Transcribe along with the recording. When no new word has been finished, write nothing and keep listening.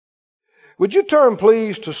Would you turn,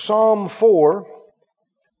 please, to Psalm 4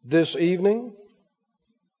 this evening?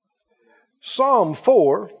 Psalm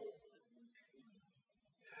 4.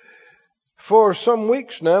 For some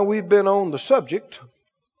weeks now, we've been on the subject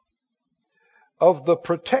of the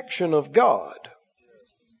protection of God.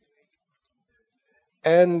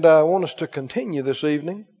 And I want us to continue this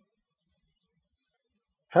evening.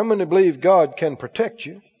 How many believe God can protect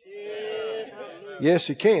you? Yes,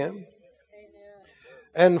 He can.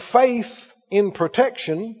 And faith in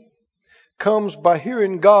protection comes by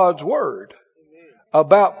hearing God's Word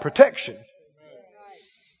about protection.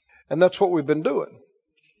 And that's what we've been doing.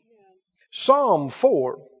 Psalm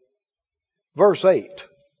 4, verse 8.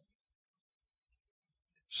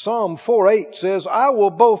 Psalm 4:8 says, I will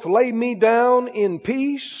both lay me down in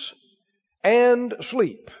peace and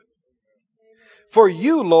sleep. For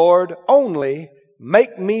you, Lord, only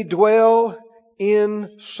make me dwell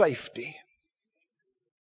in safety.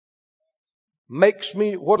 Makes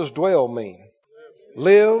me, what does dwell mean?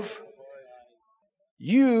 Live.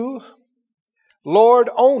 You, Lord,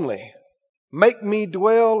 only make me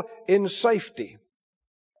dwell in safety.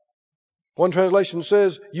 One translation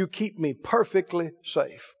says, you keep me perfectly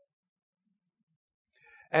safe.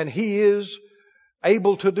 And He is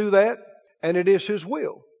able to do that, and it is His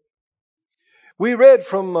will. We read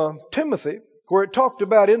from Timothy, where it talked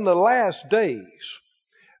about in the last days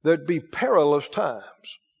there'd be perilous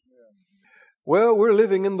times. Well, we're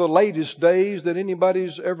living in the latest days that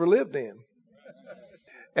anybody's ever lived in.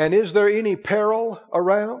 And is there any peril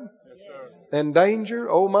around? And danger?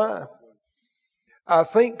 Oh my. I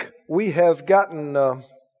think we have gotten,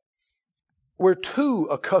 we're too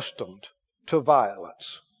accustomed to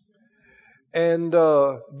violence. And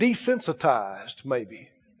desensitized, maybe,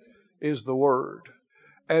 is the word.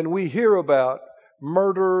 And we hear about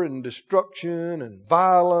murder and destruction and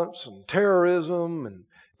violence and terrorism and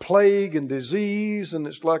plague and disease. And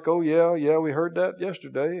it's like, oh yeah, we heard that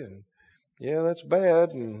yesterday. And yeah, that's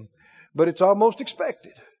bad. But it's almost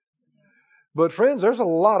expected. But friends, there's a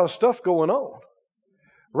lot of stuff going on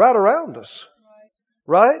right around us.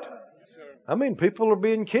 Right? I mean, people are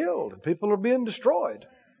being killed and people are being destroyed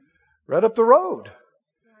right up the road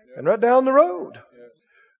and right down the road.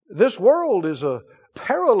 This world is a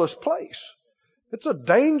perilous place. It's a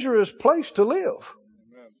dangerous place to live.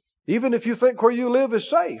 Even if you think where you live is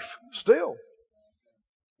safe, still.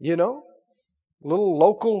 You know, little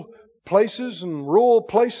local places and rural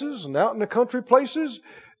places and out in the country places,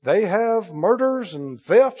 they have murders and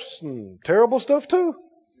thefts and terrible stuff too.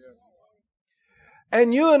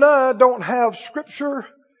 And you and I don't have Scripture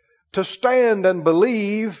to stand and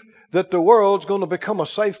believe that the world's going to become a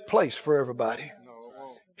safe place for everybody.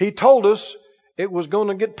 He told us it was going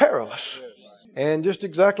to get perilous. And just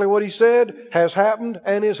exactly what He said has happened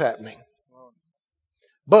and is happening.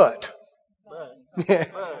 But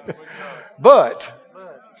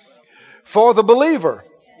for the believer,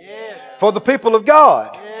 for the people of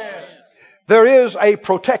God, there is a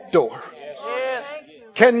protector.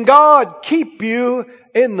 Can God keep you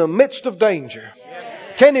in the midst of danger?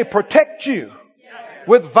 Can He protect you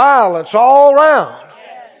with violence all around?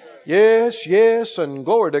 Yes, and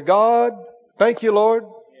glory to God. Thank you, Lord.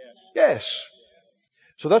 Yes.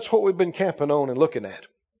 So that's what we've been camping on and looking at.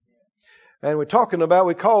 And we're talking about,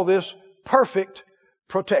 we call this perfect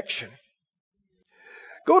protection.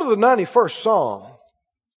 Go to the 91st Psalm.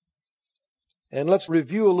 And let's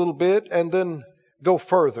review a little bit and then go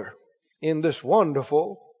further in this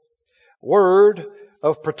wonderful word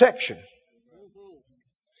of protection.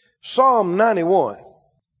 Psalm 91.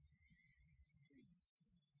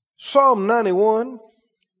 Psalm 91,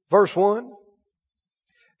 verse 1.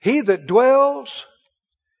 He that dwells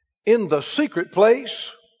in the secret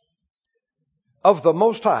place of the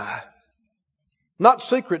Most High. Not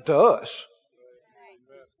secret to us.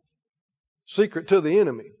 Secret to the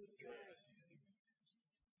enemy.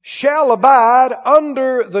 Shall abide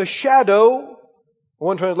under the shadow,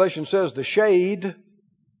 one translation says the shade,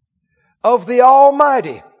 of the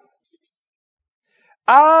Almighty.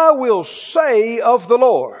 I will say of the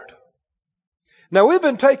Lord. Now we've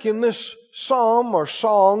been taking this psalm or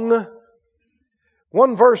song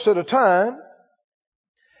one verse at a time,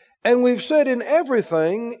 and we've said in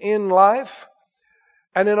everything in life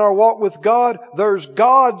and in our walk with God, there's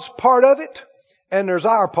God's part of it and there's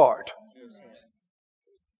our part.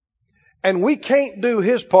 And we can't do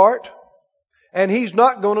His part, and He's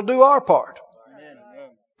not going to do our part.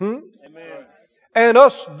 And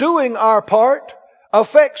us doing our part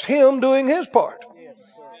affects Him doing His part.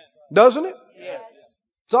 Doesn't it?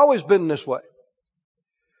 It's always been this way.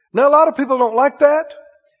 Now a lot of people don't like that,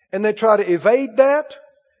 and they try to evade that,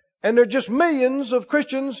 And there are just millions of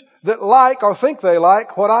Christians that like or think they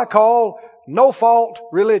like what I call no-fault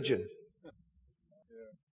religion.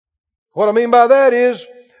 What I mean by that is,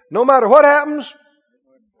 no matter what happens,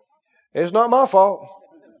 it's not my fault.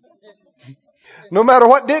 No matter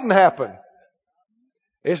what didn't happen,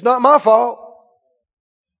 it's not my fault.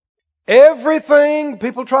 Everything,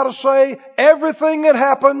 people try to say, everything that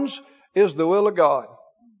happens is the will of God.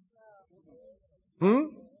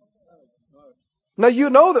 Now you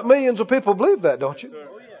know that millions of people believe that, don't you?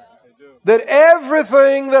 That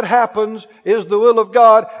everything that happens is the will of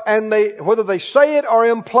God, and whether they say it or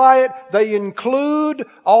imply it, they include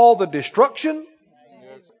all the destruction,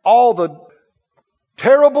 all the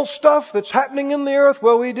terrible stuff that's happening in the earth.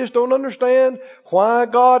 Well, we just don't understand why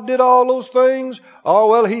God did all those things. Oh,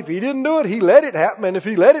 well, if He didn't do it, He let it happen. And if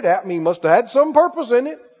He let it happen, He must have had some purpose in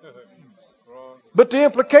it. But the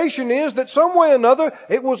implication is that some way or another,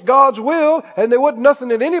 it was God's will, and there wasn't nothing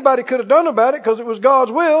that anybody could have done about it because it was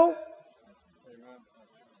God's will.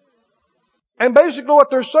 And basically what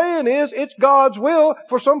they're saying is, it's God's will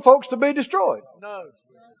for some folks to be destroyed.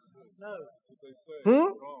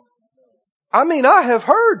 I mean, I have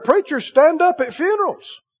heard preachers stand up at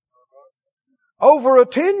funerals over a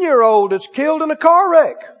 10-year-old that's killed in a car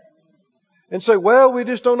wreck and say, well, we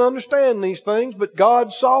just don't understand these things, but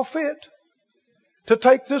God saw fit to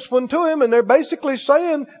take this one to Him. And they're basically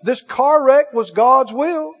saying this car wreck was God's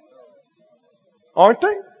will. Aren't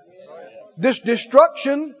they? This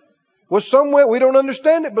destruction was somewhere, we don't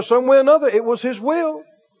understand it, but some way or another it was His will.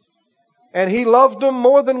 And He loved them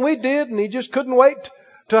more than we did, and He just couldn't wait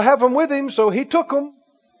to have them with Him, so He took them.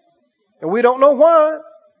 And we don't know why.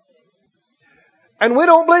 And we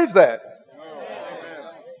don't believe that.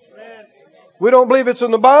 We don't believe it's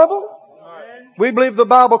in the Bible. We believe the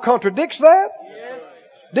Bible contradicts that.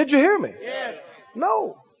 Did you hear me?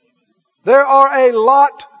 No. There are a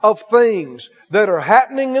lot of things that are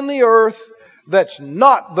happening in the earth that's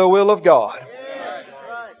not the will of God.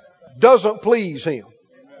 Doesn't please Him.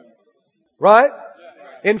 Right?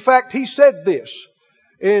 In fact, He said this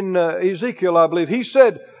in Ezekiel, I believe. He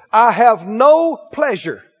said, I have no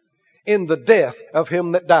pleasure in the death of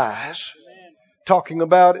him that dies. Talking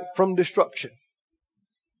about it from destruction.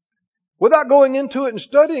 Without going into it and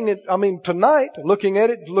studying it, tonight, looking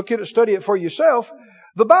at it, study it for yourself,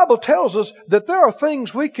 the Bible tells us that there are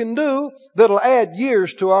things we can do that'll add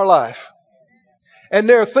years to our life. And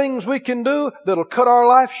there are things we can do that'll cut our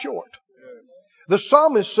life short. The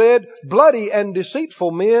psalmist said, bloody and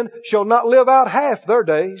deceitful men shall not live out half their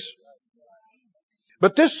days.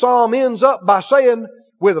 But this psalm ends up by saying,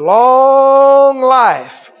 with long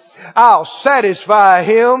life, I'll satisfy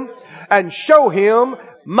him and show him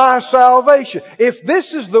my salvation. If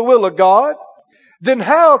this is the will of God, then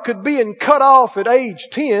how could being cut off at age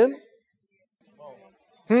 10,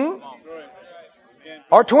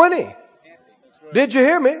 or 20? Did you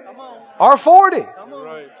hear me? Or 40?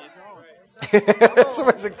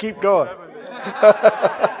 Somebody said, keep going.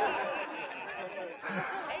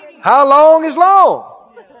 How long is long?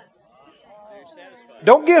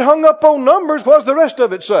 Don't get hung up on numbers. What does the rest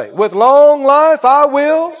of it say? With long life I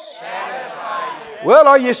will. Well,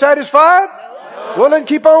 are you satisfied? Well, then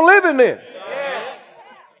keep on living then.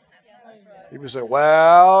 People say,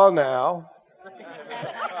 well, now,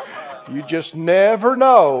 you just never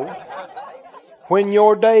know when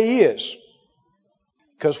your day is.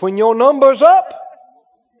 Because when your number's up,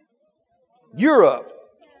 you're up.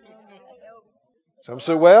 Some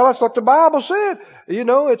say, well, that's what the Bible said. You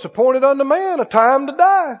know, it's appointed unto man a time to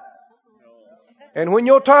die. And when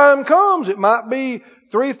your time comes, it might be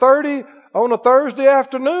 3:30 on a Thursday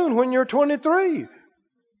afternoon when you're 23.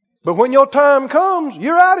 But when your time comes,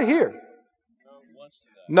 you're out of here.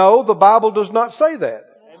 No, the Bible does not say that.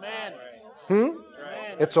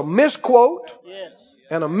 It's a misquote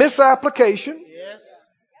and a misapplication.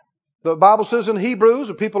 The Bible says in Hebrews,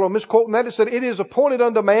 and people are misquoting that, it said it is appointed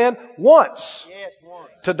unto man once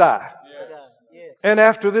to die. And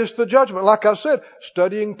after this, the judgment. Like I said,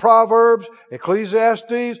 studying Proverbs,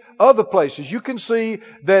 Ecclesiastes, other places, you can see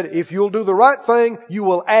that if you'll do the right thing, you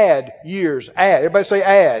will add years. Add. Everybody say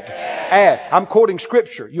add. Add. I'm quoting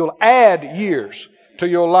Scripture. You'll add years to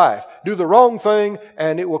your life. Do the wrong thing,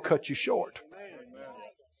 and it will cut you short.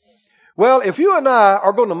 Well, if you and I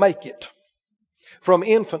are going to make it from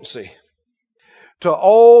infancy to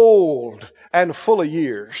old and full of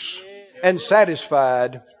years and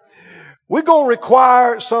satisfied, we're going to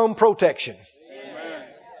require some protection.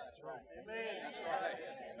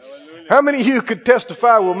 How many of you could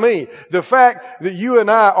testify with me the fact that you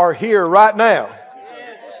and I are here right now?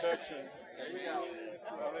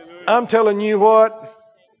 I'm telling you what,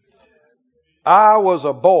 I was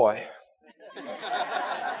a boy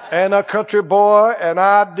and a country boy, and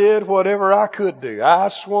I did whatever I could do. I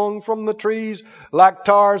swung from the trees like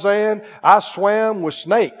Tarzan. I swam with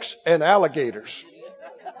snakes and alligators.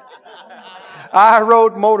 I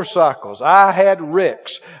rode motorcycles. I had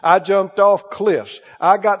wrecks. I jumped off cliffs.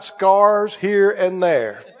 I got scars here and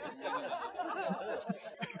there.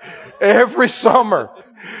 Every summer,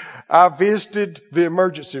 I visited the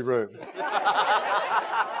emergency room.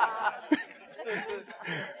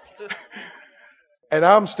 And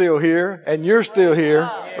I'm still here, and you're still here,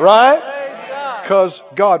 right? Because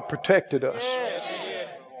God protected us.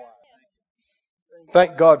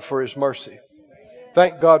 Thank God for His mercy.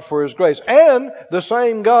 Thank God for His grace. And the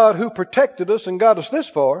same God who protected us and got us this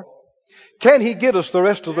far, can He get us the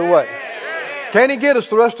rest of the way? Can He get us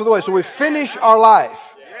the rest of the way? So we finish our life,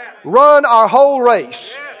 run our whole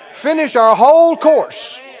race, finish our whole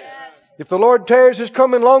course. If the Lord tarries His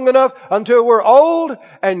coming long enough until we're old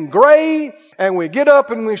and gray and we get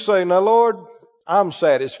up and we say, now Lord, I'm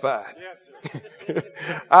satisfied.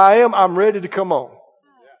 I'm ready to come on.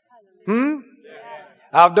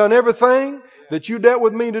 I've done everything that you dealt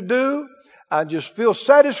with me to do. I just feel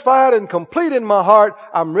satisfied and complete in my heart.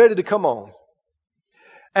 I'm ready to come on.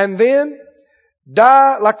 And then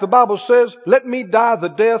die, like the Bible says, let me die the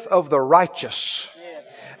death of the righteous.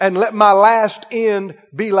 And let my last end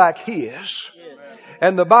be like His.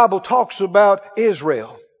 And the Bible talks about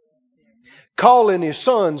Israel calling his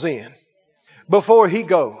sons in before he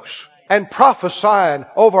goes and prophesying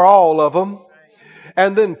over all of them,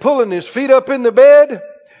 and then pulling his feet up in the bed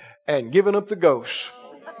and giving up the ghost.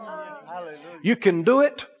 You can do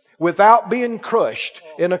it without being crushed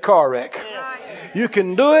in a car wreck. You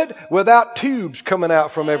can do it without tubes coming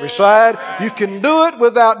out from every side. You can do it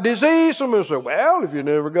without disease. Some people say, well, if you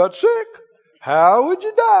never got sick, how would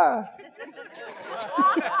you die?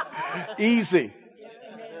 Easy.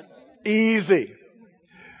 Easy.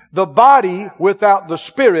 The body without the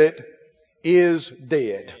spirit is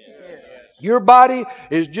dead. Your body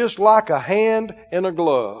is just like a hand in a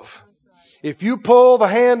glove. If you pull the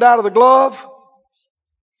hand out of the glove,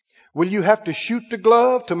 will you have to shoot the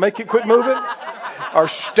glove to make it quit moving? Or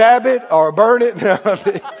stab it or burn it?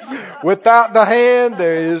 Without the hand,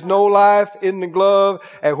 there is no life in the glove.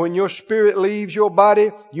 And when your spirit leaves your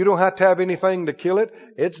body, you don't have to have anything to kill it.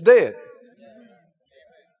 It's dead.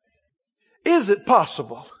 Is it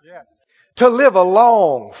possible to live a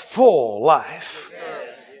long, full life?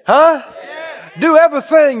 Huh? Do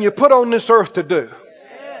everything you put on this earth to do.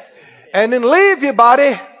 And then leave your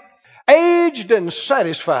body aged and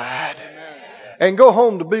satisfied. And go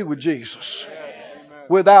home to be with Jesus.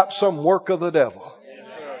 Without some work of the devil.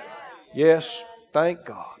 Yes, thank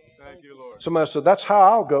God. Somebody said, that's how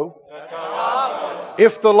I'll go.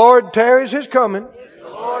 If the Lord tarries His coming,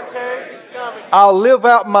 I'll live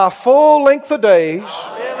out my full length of days.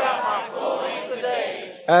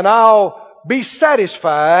 And I'll be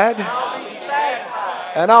satisfied.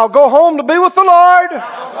 And I'll go home to be with the Lord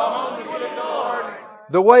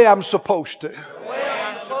the way I'm supposed to.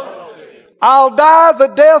 I'll die the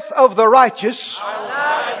death of the righteous.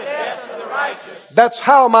 That's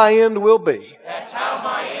how my end will be.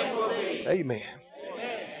 Amen.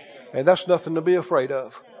 And that's nothing to be afraid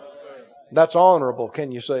of. That's honorable.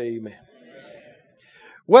 Can you say amen?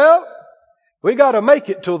 Well, we got to make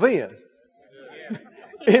it till then.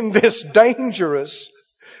 In this dangerous,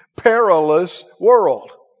 perilous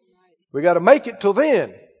world. We got to make it till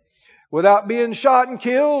then. Without being shot and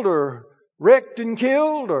killed, or wrecked and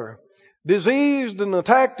killed, or diseased and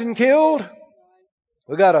attacked and killed.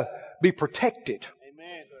 We got to be protected.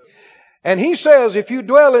 Amen. And He says, if you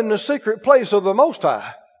dwell in the secret place of the Most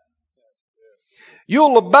High,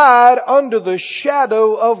 you'll abide under the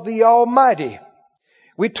shadow of the Almighty.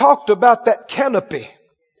 We talked about that canopy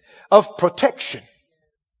of protection.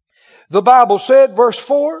 The Bible said, verse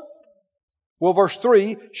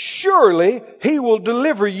 3, surely He will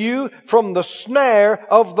deliver you from the snare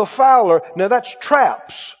of the fowler. Now that's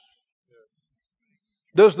traps.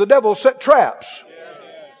 Does the devil set traps?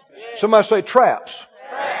 Somebody say traps.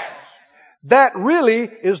 That really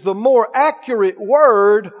is the more accurate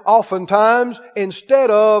word oftentimes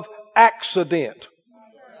instead of accident.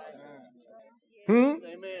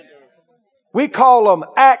 We call them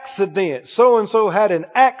accidents. So-and-so had an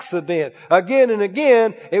accident. Again and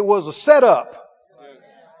again, it was a setup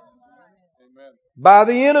by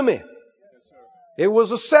the enemy. It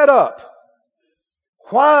was a setup.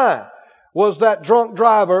 Why was that drunk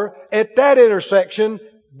driver at that intersection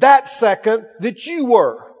that second that you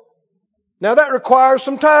were? Now that requires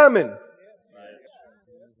some timing.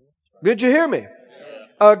 Did you hear me?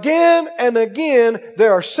 Again and again,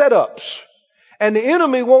 there are setups. And the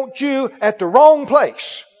enemy wants you at the wrong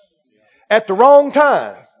place, at the wrong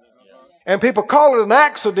time. And people call it an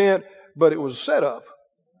accident, but it was a setup.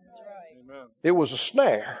 It was a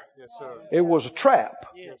snare. It was a trap.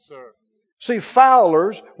 See,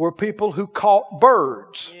 fowlers were people who caught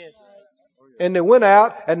birds. And they went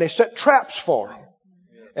out and they set traps for them.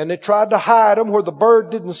 And they tried to hide them where the bird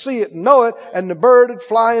didn't see it and know it. And the bird would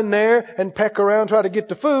fly in there and peck around, try to get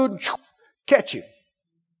the food, and catch him.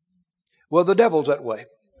 Well, the devil's that way.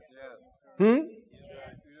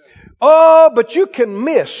 Oh, but you can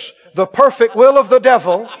miss the perfect will of the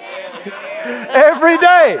devil every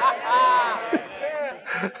day.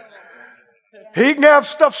 He can have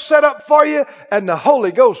stuff set up for you and the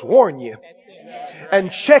Holy Ghost warn you and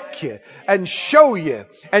check you and show you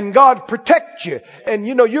and God protect you. And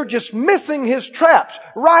you know, you're just missing His traps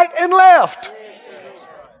right and left.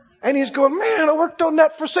 And He's going, man, I worked on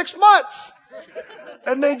that for 6 months.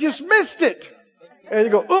 And they just missed it. And you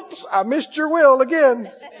go, oops, I missed your will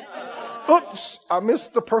again. Oops, I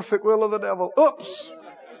missed the perfect will of the devil. Oops,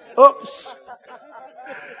 oops.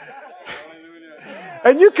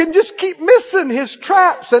 And you can just keep missing His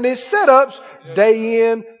traps and His setups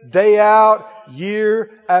day in, day out,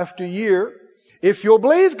 year after year. If you'll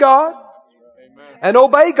believe God and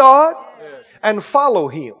obey God and follow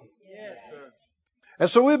Him. And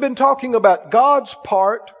so we've been talking about God's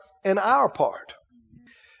part and our part.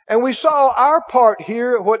 And we saw our part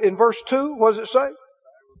here, what in verse 2, what does it say?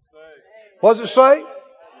 What does it say?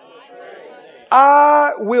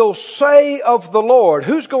 I will say of the Lord.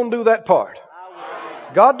 Who's going to do that part?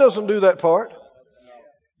 God doesn't do that part.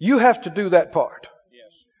 You have to do that part.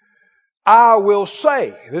 I will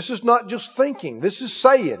say. This is not just thinking. This is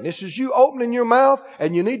saying. This is you opening your mouth,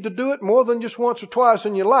 and you need to do it more than just once or twice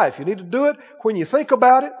in your life. You need to do it when you think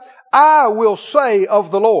about it. I will say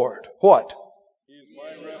of the Lord. What?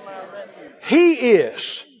 He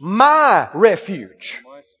is my refuge.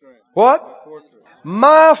 What?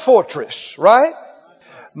 My fortress. Right?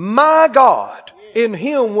 My God. In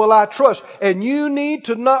Him will I trust. And you need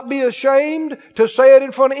to not be ashamed to say it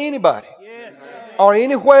in front of anybody. Or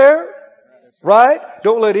anywhere. Right?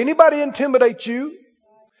 Don't let anybody intimidate you.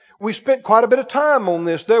 We spent quite a bit of time on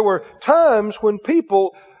this. There were times when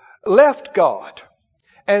people left God.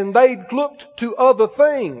 And they looked to other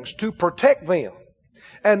things to protect them.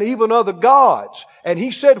 And even other gods. And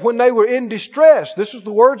He said when they were in distress, this is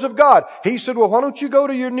the words of God. He said, well, why don't you go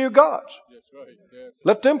to your new gods?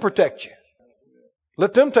 Let them protect you.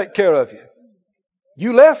 Let them take care of you.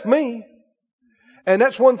 You left me. And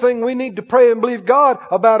that's one thing we need to pray and believe God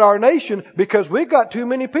about our nation, because we've got too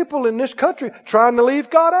many people in this country trying to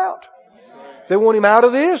leave God out. They want Him out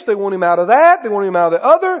of this, they want Him out of that, they want Him out of the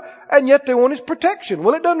other, and yet they want His protection.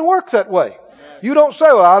 Well, it doesn't work that way. You don't say,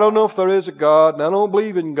 well, I don't know if there is a God, and I don't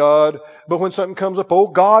believe in God, but when something comes up, oh,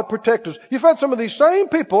 God protect us. You find some of these same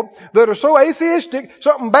people that are so atheistic,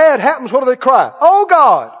 something bad happens, what do they cry? Oh,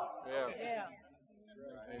 God!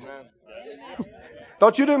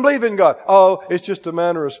 Thought you didn't believe in God. Oh, it's just a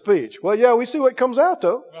manner of speech. Well, yeah, we see what comes out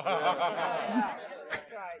though.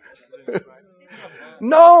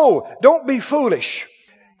 No, don't be foolish.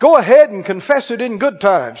 Go ahead and confess it in good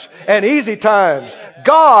times and easy times.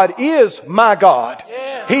 God is my God.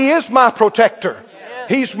 He is my protector.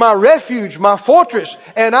 He's my refuge, my fortress.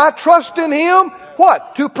 And I trust in Him,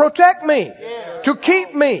 what? To protect me. To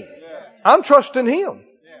keep me. I'm trusting Him.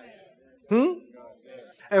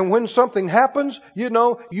 And when something happens, you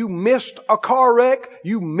know, you missed a car wreck,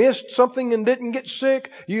 you missed something and didn't get sick.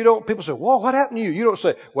 People say, whoa, what happened to you? You don't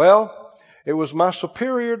say, well, it was my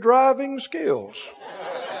superior driving skills.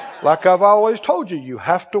 Like I've always told you, you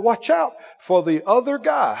have to watch out for the other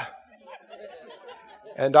guy.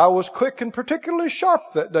 And I was quick and particularly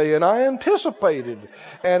sharp that day, and I anticipated.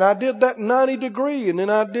 And I did that 90 degree, and then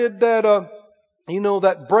I did that,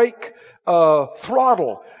 that brake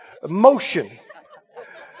throttle motion.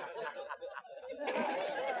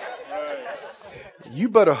 You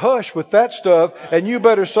better hush with that stuff, and you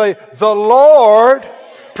better say, the Lord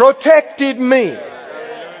protected me.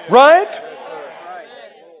 Right?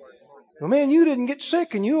 Well, man, you didn't get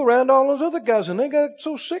sick, and you were around all those other guys, and they got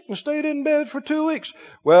so sick and stayed in bed for 2 weeks.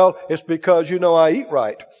 Well, it's because, I eat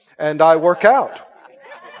right, and I work out.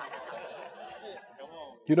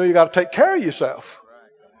 You got to take care of yourself.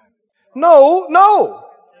 No.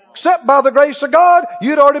 Except by the grace of God,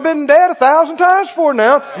 you'd already been dead 1,000 times before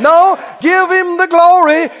now. No, give Him the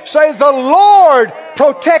glory. Say, the Lord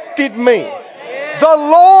protected me. The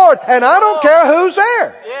Lord. And I don't care who's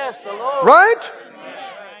there. Yes, the Lord. Right?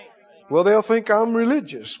 Well, they'll think I'm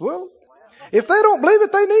religious. Well, if they don't believe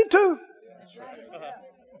it, they need to.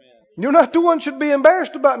 You're not the one should be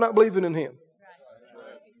embarrassed about not believing in Him.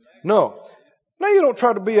 No. Now, you don't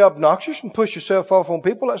try to be obnoxious and push yourself off on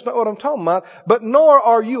people. That's not what I'm talking about. But nor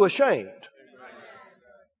are you ashamed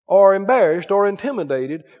or embarrassed or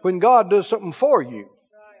intimidated when God does something for you.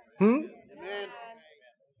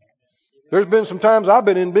 There's been some times I've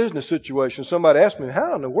been in business situations. Somebody asked me,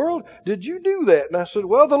 how in the world did you do that? And I said,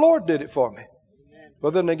 well, the Lord did it for me.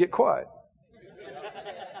 Well, then they get quiet.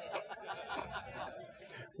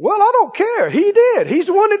 Well, I don't care. He did. He's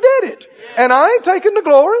the one that did it. And I ain't taking the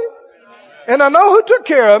glory. And I know who took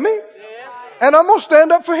care of me. And I'm going to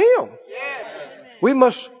stand up for Him. We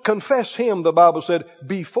must confess Him, the Bible said,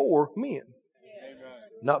 before men.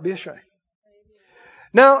 Not be ashamed.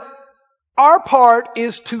 Now, our part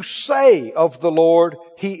is to say of the Lord,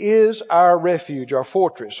 He is our refuge, our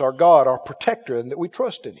fortress, our God, our protector, and that we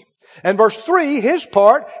trust in Him. And verse 3, His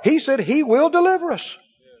part, He said He will deliver us.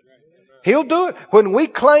 He'll do it. When we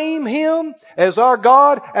claim Him as our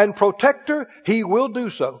God and protector, He will do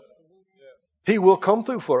so. He will come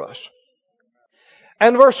through for us.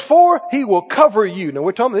 And verse 4, He will cover you. Now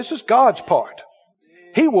we're talking, this is God's part.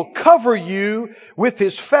 He will cover you with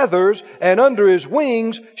His feathers, and under His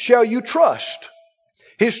wings shall you trust.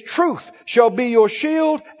 His truth shall be your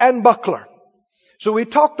shield and buckler. So we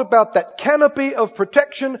talked about that canopy of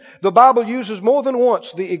protection. The Bible uses more than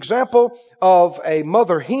once the example of a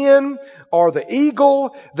mother hen or the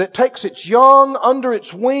eagle that takes its young under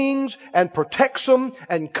its wings and protects them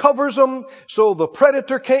and covers them so the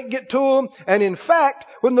predator can't get to them. And in fact,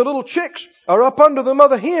 when the little chicks are up under the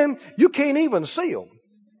mother hen, you can't even see them.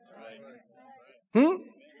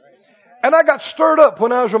 And I got stirred up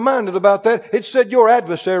when I was reminded about that. It said your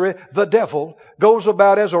adversary, the devil, goes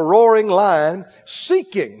about as a roaring lion,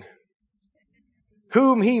 seeking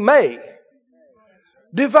whom he may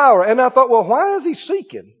devour. And I thought, well, why is he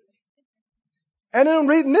seeking? And then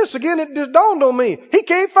reading this again, it just dawned on me. He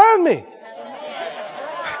can't find me.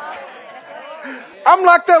 I'm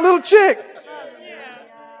like that little chick.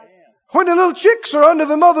 When the little chicks are under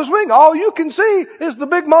the mother's wing, all you can see is the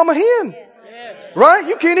big mama hen. Right?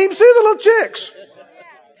 You can't even see the little chicks.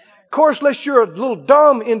 Of course, unless you're a little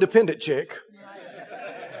dumb independent chick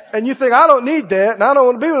and you think, I don't need that and I don't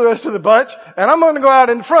want to be with the rest of the bunch and I'm going to go out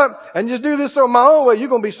in front and just do this on my own way, you're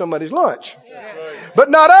going to be somebody's lunch. But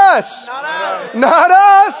not us. Not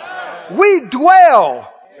us. We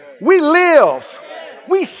dwell. We live.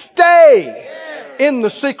 We stay in the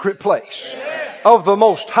secret place of the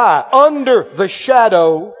Most High. Under the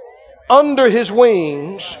shadow, under His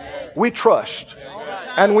wings, we trust.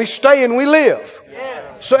 And we stay and we live.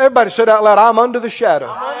 So everybody said out loud, I'm under the shadow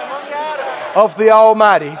of the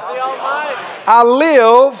Almighty. I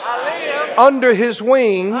live under His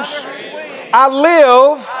wings. I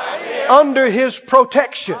live under His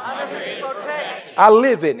protection. I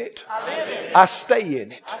live in it. I stay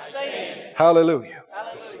in it. Hallelujah.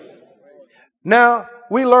 Now,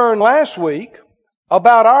 we learned last week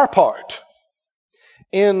about our part.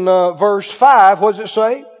 In verse 5, what does it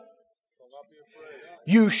say?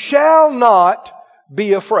 You shall not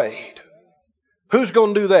be afraid. Who's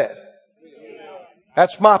going to do that?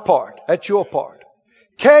 That's my part. That's your part.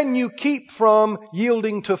 Can you keep from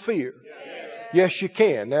yielding to fear? Yes, you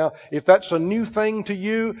can. Now, if that's a new thing to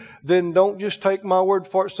you, then don't just take my word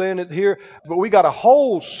for it saying it here. But we got a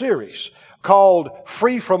whole series called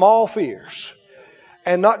Free from All Fears.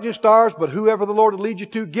 And not just ours, but whoever the Lord will lead you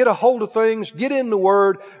to. Get a hold of things. Get in the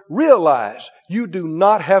Word. Realize you do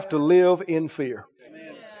not have to live in fear.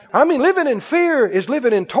 I mean, living in fear is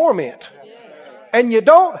living in torment. And you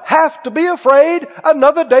don't have to be afraid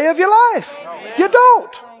another day of your life. You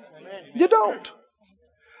don't. You don't.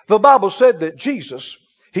 The Bible said that Jesus,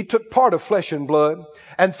 He took part of flesh and blood,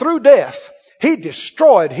 and through death, He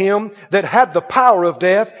destroyed him that had the power of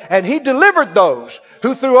death, and He delivered those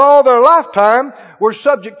who through all their lifetime were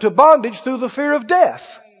subject to bondage through the fear of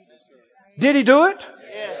death. Did He do it?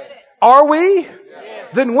 Are we?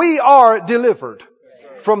 Then we are delivered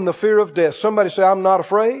from the fear of death. Somebody say, I'm not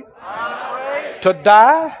afraid to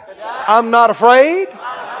die. I'm not afraid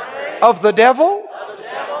of the devil,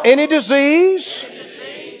 any disease,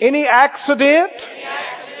 any accident,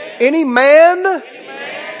 any man.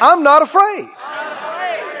 I'm not afraid.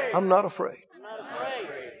 I'm not afraid.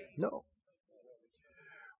 No.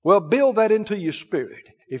 Well, build that into your spirit.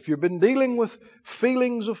 If you've been dealing with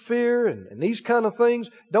feelings of fear and these kind of things,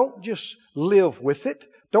 don't just live with it.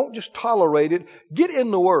 Don't just tolerate it. Get in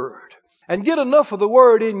the Word. And get enough of the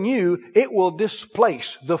Word in you, it will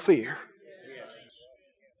displace the fear.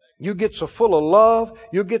 You get so full of love.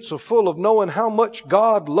 You get so full of knowing how much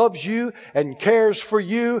God loves you and cares for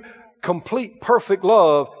you. Complete, perfect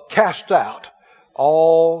love casts out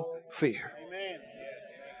all fear.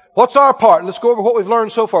 What's our part? Let's go over what we've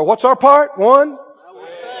learned so far. What's our part? One.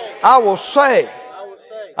 I will say.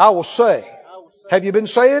 I will say. Have you been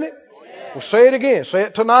saying it? Well, say it again. Say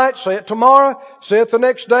it tonight. Say it tomorrow. Say it the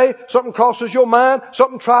next day. Something crosses your mind.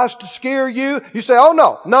 Something tries to scare you. You say, oh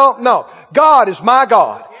no, no, no. God is my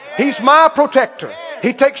God. He's my protector.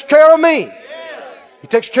 He takes care of me. He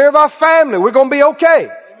takes care of our family. We're going to be okay.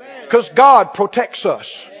 Because God protects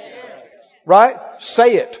us. Right?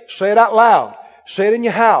 Say it. Say it out loud. Say it in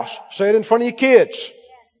your house. Say it in front of your kids.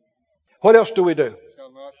 What else do we do?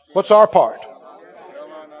 What's our part?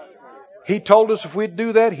 He told us if we'd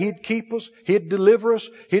do that, He'd keep us, He'd deliver us,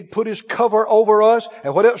 He'd put His cover over us.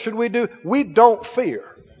 And what else should we do? We don't fear.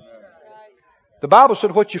 The Bible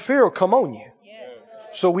said what you fear will come on you.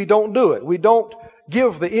 So we don't do it. We don't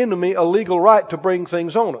give the enemy a legal right to bring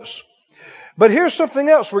things on us. But here's something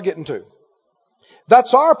else we're getting to.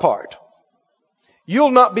 That's our part.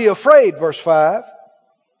 You'll not be afraid, verse 5,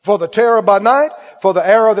 for the terror by night, for the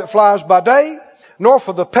arrow that flies by day, nor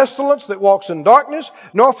for the pestilence that walks in darkness,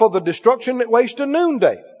 nor for the destruction that wastes in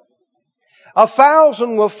noonday.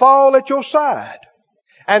 1,000 will fall at your side,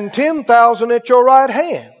 and 10,000 at your right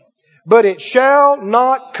hand, but it shall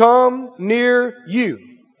not come near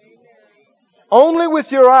you. Only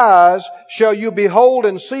with your eyes shall you behold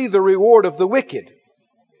and see the reward of the wicked,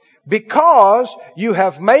 because you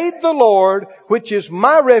have made the Lord, which is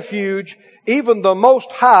my refuge, even the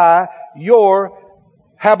Most High, your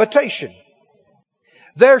habitation.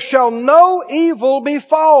 There shall no evil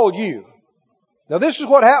befall you. Now this is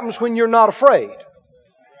what happens when you're not afraid.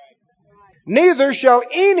 Neither shall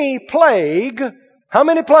any plague. How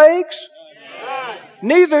many plagues?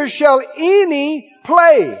 Neither shall any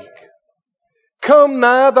plague come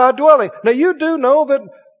nigh thy dwelling. Now you do know that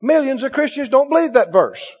millions of Christians don't believe that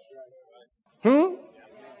verse.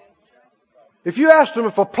 If you asked them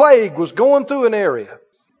if a plague was going through an area,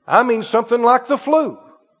 I mean something like the flu,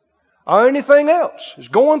 or anything else is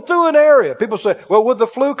going through an area. People say, well, would the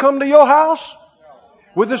flu come to your house?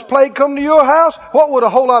 Would this plague come to your house? What would a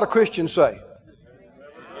whole lot of Christians say?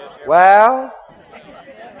 Well,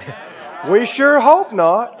 we sure hope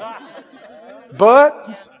not. But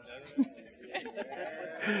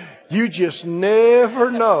you just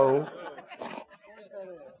never know.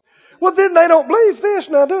 Well, then they don't believe this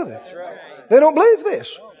now, do they? They don't believe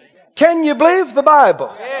this. Can you believe the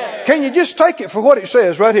Bible? Yes. Can you just take it for what it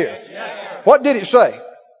says right here? Yes. What did it say?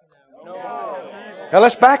 No. Now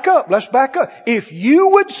let's back up. Let's back up. If you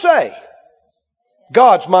would say,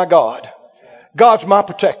 God's my God. God's my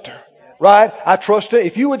protector. Right? I trust it.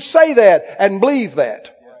 If you would say that and believe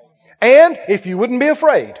that. And if you wouldn't be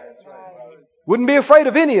afraid. Wouldn't be afraid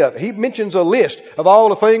of any of it. He mentions a list of all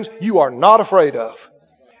the things you are not afraid of.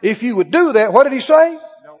 If you would do that, what did he say?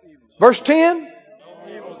 Verse 10.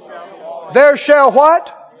 There shall what?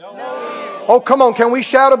 Oh, come on. Can we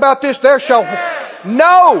shout about this? There shall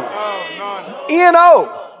no.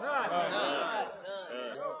 N-O.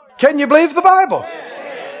 Can you believe the Bible?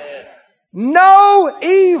 No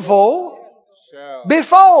evil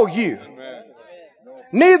befall you.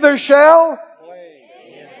 Neither shall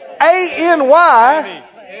A-N-Y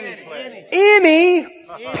any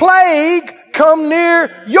plague come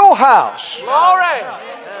near your house. Glory.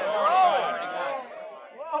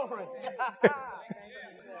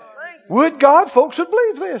 Would God folks would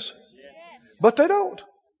believe this. But they don't.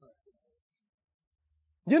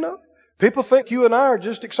 You know, people think you and I are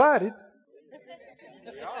just excited.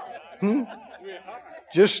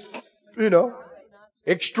 Just, you know,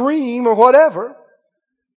 extreme or whatever.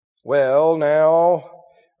 Well, now,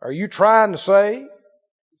 are you trying to say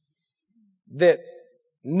that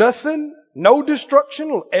nothing, no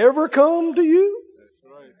destruction will ever come to you?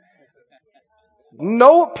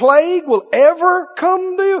 No plague will ever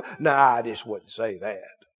come to you? No, I just wouldn't say that.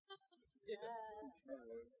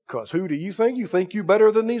 Because who do you think? You think you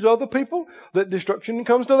better than these other people that destruction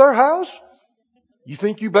comes to their house? You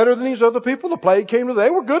think you better than these other people? The plague came to them.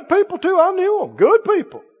 They were good people too. I knew them. Good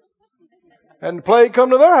people. And the plague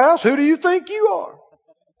come to their house. Who do you think you are?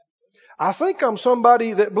 I think I'm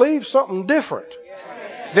somebody that believes something different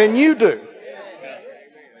than you do.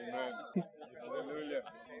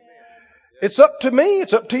 It's up to me.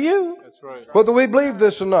 It's up to you. Whether we believe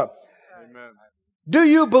this or not. Do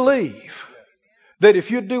you believe that if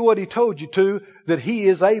you do what He told you to, that He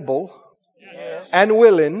is able and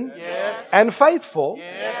willing and faithful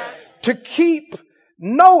to keep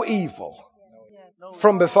no evil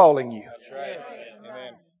from befalling you?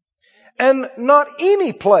 And not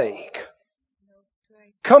any plague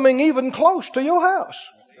coming even close to your house.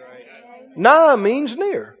 Nigh means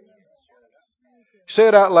near. Say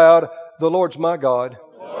it out loud. The Lord's my God.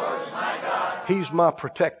 He's my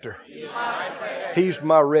protector. He's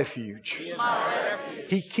my refuge.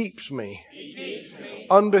 He keeps me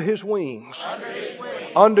under His wings,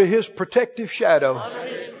 under His protective shadow.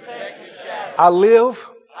 I live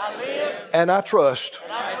and I trust.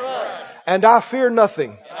 And I fear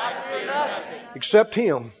nothing except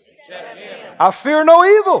Him. I fear no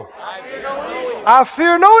evil. I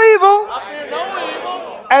fear no evil.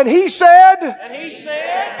 And He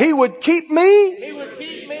said He would keep me.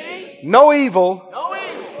 No evil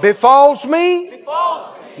befalls me.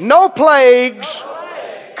 No plagues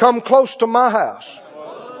come close to my house.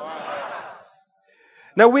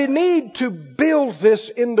 Now we need to build this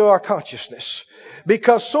into our consciousness,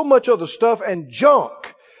 because so much other stuff and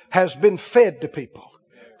junk has been fed to people.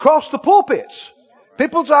 Across the pulpits.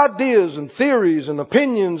 People's ideas and theories and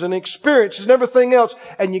opinions and experiences and everything else.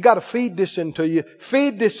 And you got to feed this into you.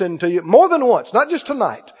 Feed this into you more than once. Not just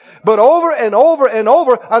tonight. But over and over and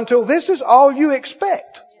over until this is all you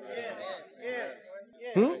expect.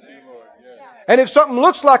 And if something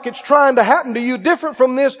looks like it's trying to happen to you different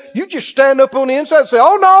from this, you just stand up on the inside and say,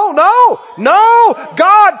 oh no,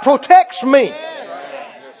 God protects me.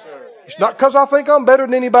 It's not because I think I'm better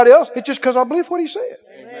than anybody else. It's just because I believe what He said.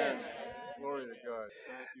 Amen. Glory to God.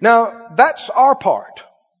 Now, that's our part.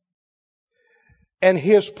 And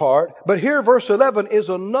His part. But here, verse 11 is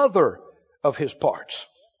another of His parts.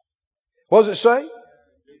 What does it say?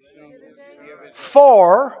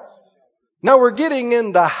 For, now we're getting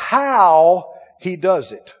into how He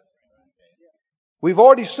does it. We've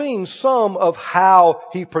already seen some of how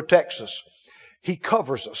He protects us. He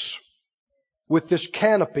covers us with this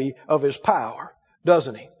canopy of His power,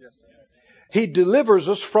 doesn't He? He delivers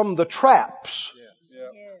us from the traps,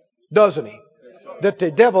 doesn't He? That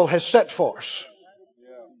the devil has set for us.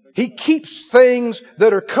 He keeps things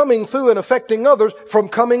that are coming through and affecting others from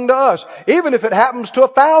coming to us. Even if it happens to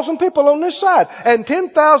 1,000 people on this side and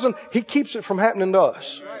 10,000, He keeps it from happening to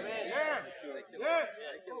us.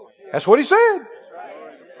 That's what He said.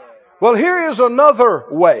 Well, here is another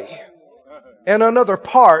way and another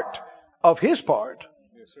part of His part,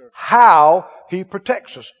 how He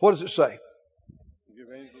protects us. What does it say?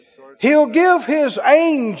 He'll give His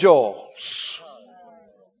angels.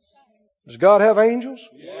 Does God have angels?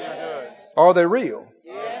 Are they real?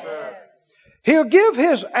 He'll give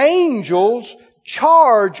His angels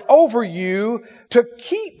charge over you to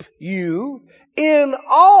keep you in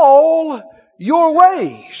all your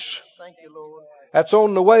ways. That's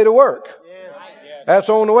on the way to work. That's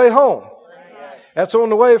on the way home. That's on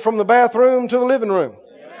the way from the bathroom to the living room.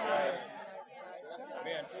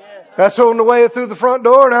 That's on the way through the front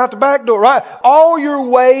door and out the back door, right? All your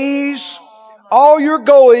ways, all your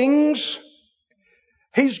goings,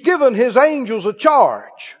 He's given His angels a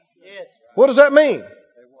charge. What does that mean?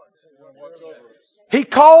 He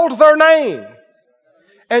called their name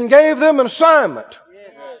and gave them an assignment.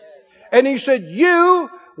 And He said, you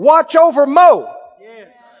watch over Mo.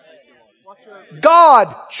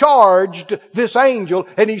 God charged this angel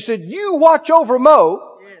and He said, you watch over Mo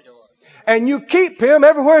and you keep him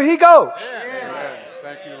everywhere he goes.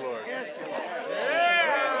 Thank you, Lord.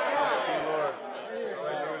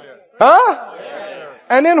 Huh?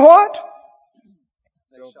 And then what?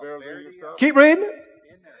 Keep reading it.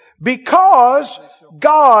 Because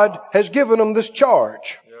God has given them this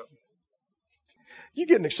charge. You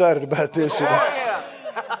getting excited about this?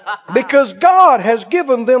 Because God has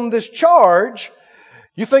given them this charge,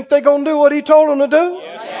 you think they're going to do what He told them to do?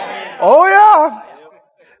 Oh yeah.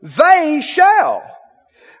 They shall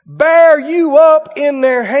bear you up in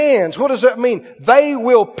their hands. What does that mean? They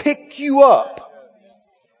will pick you up.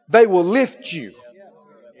 They will lift you.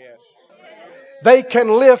 They can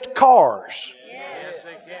lift cars.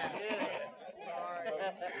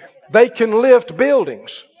 They can lift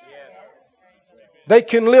buildings. They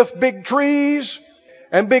can lift big trees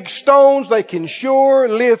and big stones. They can sure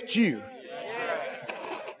lift you.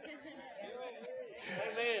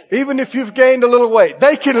 Even if you've gained a little weight,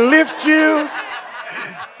 they can lift you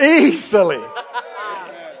easily.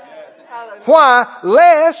 Why?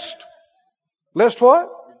 Lest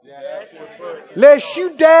what? Lest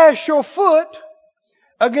you dash your foot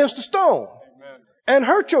against a stone and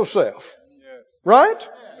hurt yourself. Right?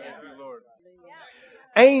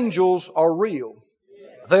 Angels are real.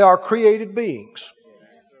 They are created beings.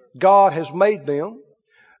 God has made them.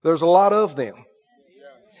 There's a lot of them.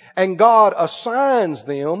 And God assigns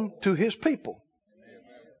them to His people.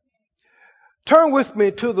 Turn with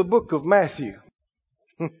me to the book of Matthew.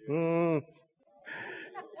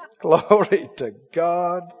 Glory to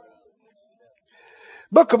God.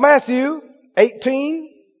 Book of Matthew 18.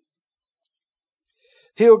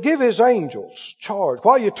 He'll give His angels charge.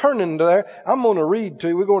 While you're turning there, I'm going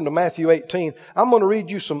to we're going to Matthew 18. I'm going to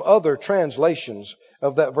read you some other translations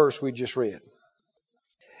of that verse we just read.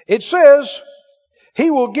 It says,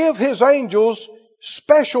 He will give His angels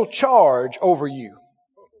special charge over you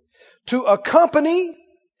to accompany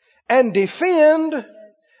and defend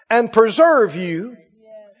and preserve you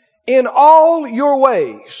in all your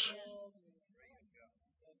ways.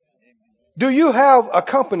 Do you have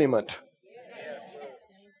accompaniment?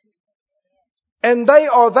 And they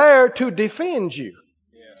are there to defend you.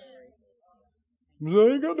 I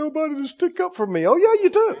ain't got nobody to stick up for me. Oh yeah, you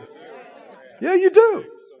do. Yeah, you do.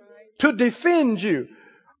 To defend you.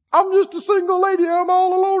 I'm just a single lady. I'm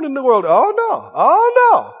all alone in the world. Oh no.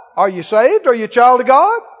 Oh no. Are you saved? Are you a child of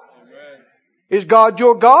God? Amen. Is God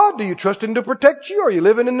your God? Do you trust Him to protect you? Are you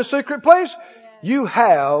living in the secret place? You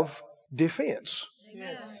have defense.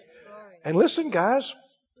 Yes. And listen, guys,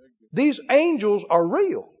 these angels are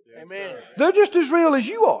real. Amen. They're just as real as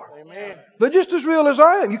you are. Amen. They're just as real as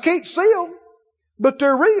I am. You can't see them, but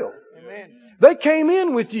they're real. Amen. They came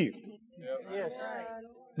in with you. Yes.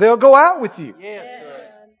 They'll go out with you. Yes.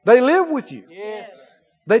 They live with you. Yes.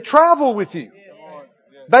 They travel with you.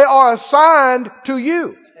 They are assigned to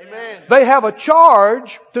you. Amen. They have a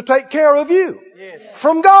charge to take care of you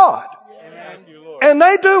from God. Amen. And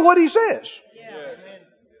they do what He says. Yes.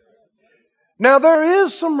 Now there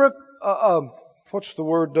is some, what's the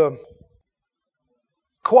word?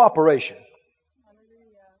 Cooperation.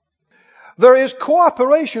 There is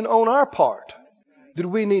cooperation on our part that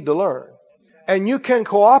we need to learn. And you can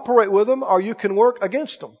cooperate with them or you can work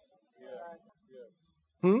against them.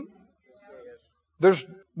 There's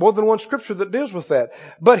more than one scripture that deals with that.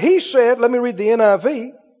 But He said, let me read the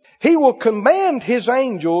NIV, He will command His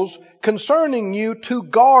angels concerning you to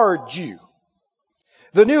guard you.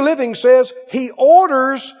 The New Living says, He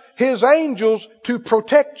orders His angels to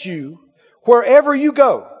protect you wherever you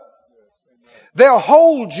go. They'll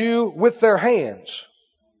hold you with their hands.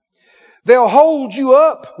 They'll hold you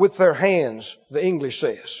up with their hands, the English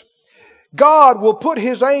says. God will put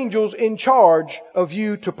His angels in charge of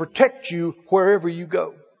you to protect you wherever you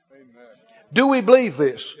go. Amen. Do we believe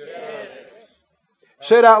this? Yes.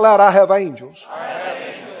 Say it out loud, I have angels,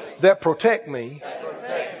 that protect me,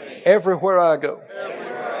 everywhere I go.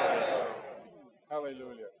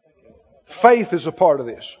 Hallelujah. Faith is a part of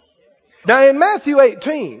this. Now in Matthew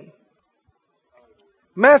 18,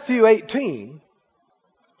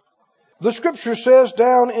 the scripture says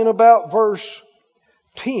down in about verse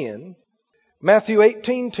 10, Matthew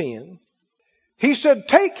 18:10, He said,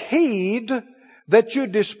 take heed that you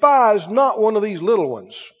despise not one of these little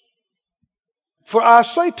ones. For I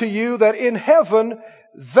say to you that in heaven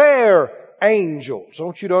their angels. I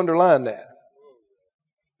want you to underline that.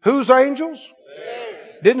 Whose angels?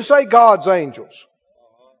 Didn't say God's angels.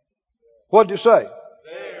 What did it say?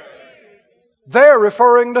 They're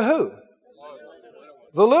referring to who?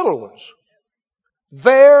 The little ones.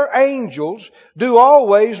 Their angels do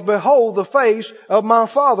always behold the face of my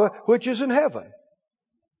Father which is in heaven.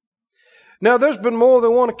 Now there's been more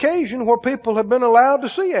than one occasion where people have been allowed to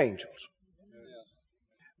see angels.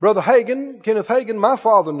 Brother Hagin, Kenneth Hagin, my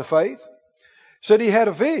father in the faith, said he had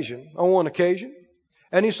a vision on one occasion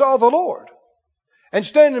and he saw the Lord. And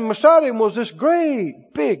standing beside him was this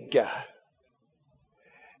great big guy.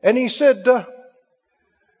 And he said,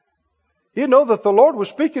 you know that the Lord was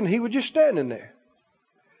speaking, he was just standing there.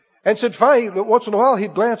 And said, fine, once in a while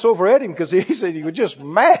he'd glance over at him because he said he was just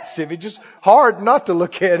massive. It's just hard not to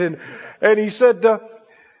look at him. And he said,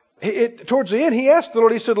 towards the end he asked the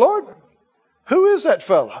Lord, he said, Lord, who is that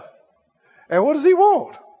fella? And what does he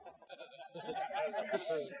want?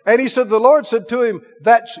 And he said, the Lord said to him,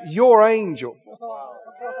 that's your angel.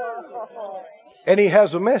 And he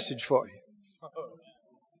has a message for you.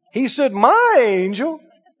 He said, my angel?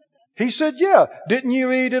 He said, yeah. Didn't you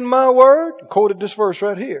read in my word? Quoted this verse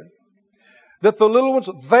right here. That the little ones,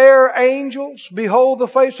 their angels, behold the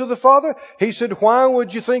face of the Father. He said, why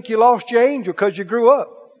would you think you lost your angel? Because you grew up.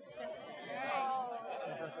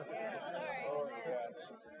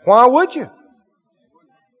 Why would you? A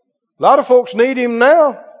lot of folks need him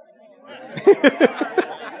now.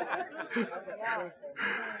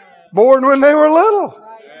 Born when they were little.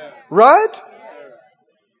 Right?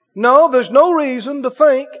 No, there's no reason to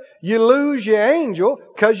think you lose your angel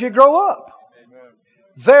because you grow up.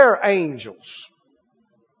 They're angels.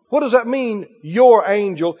 What does that mean, your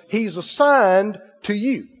angel? He's assigned to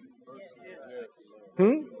you.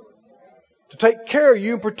 To take care of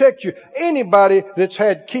you and protect you. Anybody that's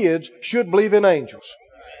had kids should believe in angels.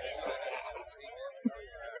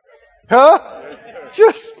 Huh?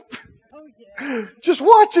 Just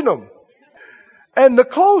watching them. and the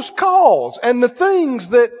close calls and the things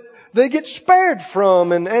that they get spared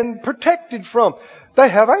from and protected from. They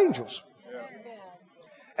have angels.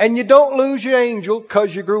 And you don't lose your angel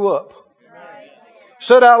because you grew up.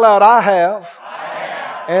 Said out loud, I have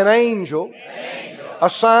an angel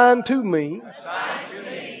assigned to me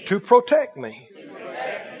to protect me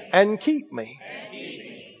and keep me.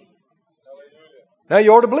 Now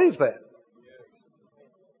you ought to believe that.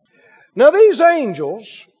 Now these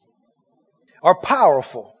angels are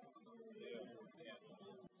powerful.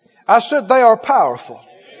 I said they are powerful.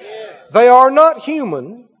 They are not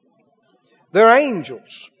human. They're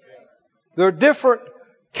angels. They're a different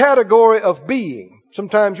category of being.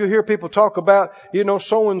 Sometimes you hear people talk about,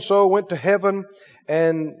 so-and-so went to heaven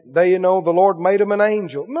and they, the Lord made him an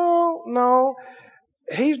angel. No.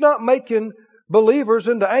 He's not making believers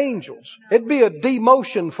into angels. It'd be a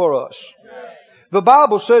demotion for us. The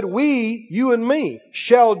Bible said we, you and me,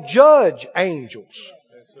 shall judge angels.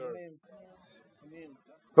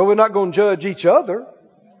 But we're not going to judge each other.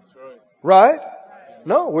 Right?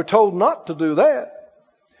 No, we're told not to do that.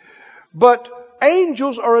 But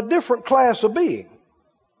angels are a different class of being.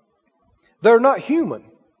 They're not human.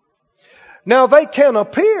 Now they can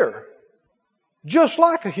appear just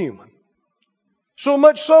like a human. So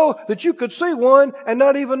much so that you could see one and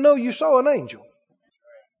not even know you saw an angel.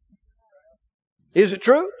 Is it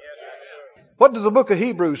true? What did the book of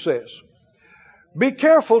Hebrews says? Be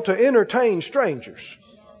careful to entertain strangers.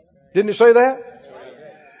 Didn't it say that?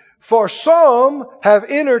 For some have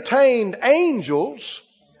entertained angels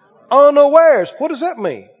unawares. What does that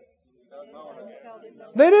mean?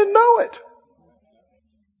 They didn't know it.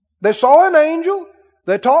 They saw an angel.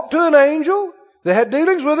 They talked to an angel. They had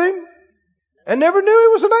dealings with him and never knew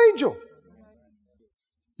he was an angel.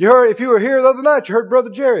 If you were here the other night, you heard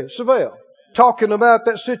Brother Jerry Savelle talking about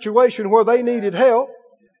that situation where they needed help.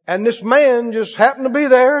 And this man just happened to be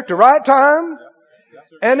there at the right time.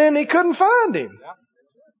 And then he couldn't find him.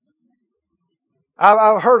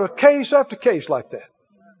 I've heard of case after case like that.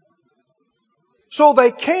 So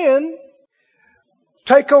they can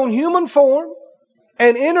take on human form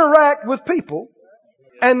and interact with people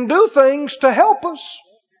and do things to help us.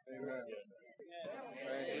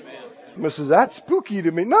 Mrs. That's spooky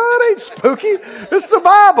to me. No, it ain't spooky. It's the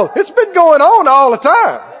Bible. It's been going on all the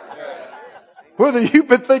time. Whether you've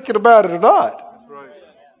been thinking about it or not.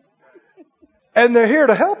 And they're here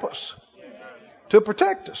to help us. To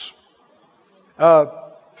protect us.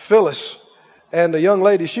 Phyllis and a young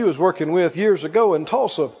lady she was working with years ago in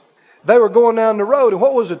Tulsa, they were going down the road and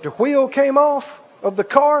what was it? The wheel came off of the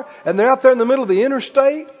car and they're out there in the middle of the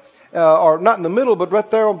interstate, or not in the middle, but right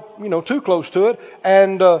there, too close to it.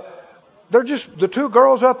 And they're just the two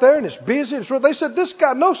girls out there and it's busy. They said this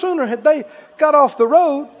guy, no sooner had they got off the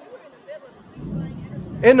road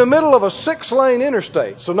in the middle of a 6-lane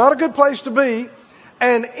interstate. So not a good place to be.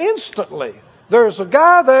 And instantly there's a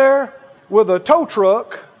guy there with a tow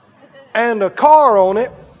truck and a car on it,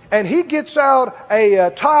 and he gets out a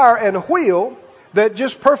tire and a wheel that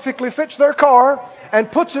just perfectly fits their car and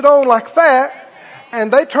puts it on like that,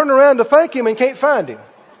 and they turn around to thank him and can't find him.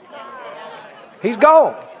 He's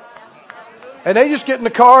gone. And they just get in the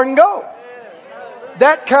car and go.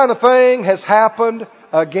 That kind of thing has happened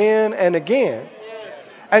again and again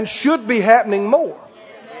and should be happening more.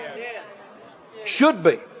 Should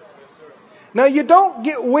be. Now you don't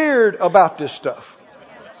get weird about this stuff.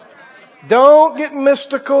 Don't get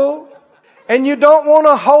mystical. And you don't want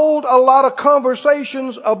to hold a lot of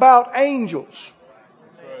conversations about angels.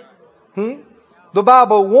 The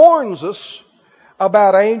Bible warns us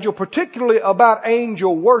about angel, particularly about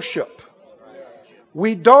angel worship.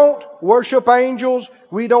 We don't worship angels.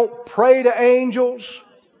 We don't pray to angels.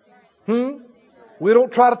 We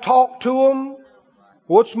don't try to talk to them.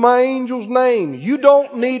 What's my angel's name? You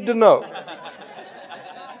don't need to know.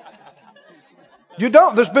 You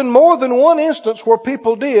don't. There's been more than one instance where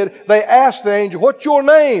people did. They asked the angel, what's your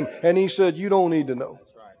name? And he said, you don't need to know.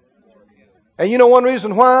 And you know one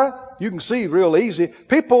reason why? You can see real easy.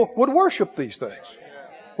 People would worship these things.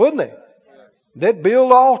 Wouldn't they? They'd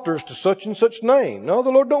build altars to such and such name. No,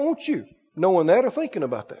 the Lord don't want you knowing that or thinking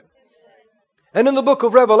about that. And in the book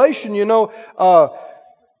of Revelation,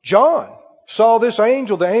 John saw this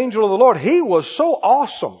angel, the angel of the Lord. He was so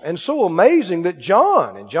awesome and so amazing that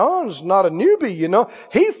John's not a newbie,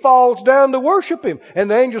 he falls down to worship him. And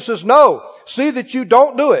the angel says, no, see that you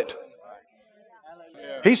don't do it.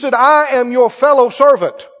 He said, I am your fellow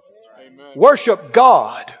servant. Worship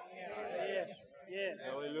God.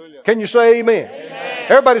 Can you say amen?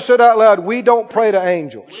 Everybody said out loud, we don't pray to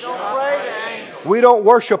angels. We don't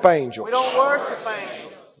worship angels.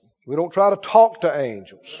 We don't try to talk to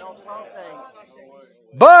angels.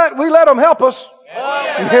 But we let them help us.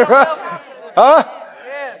 Huh?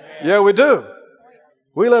 Yeah, we do.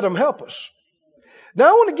 We let them help us. Now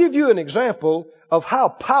I want to give you an example of how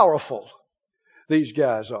powerful these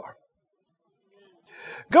guys are.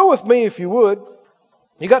 Go with me if you would.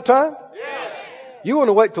 You got time? Yes. You want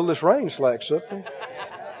to wait till this rain slacks up?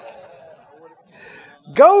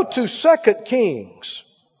 Go to 2 Kings,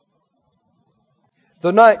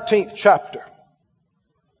 the 19th chapter.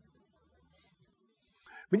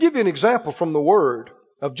 Let me give you an example from the Word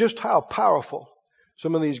of just how powerful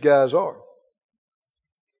some of these guys are.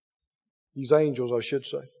 These angels, I should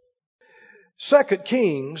say. 2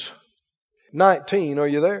 Kings 19, are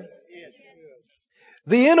you there? Yes.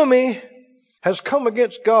 The enemy has come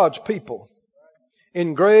against God's people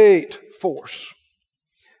in great force.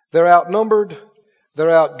 They're outnumbered, they're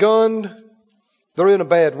outgunned, they're in a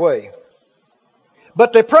bad way.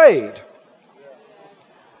 But they prayed.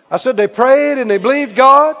 I said they prayed and they believed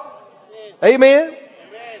God. Amen.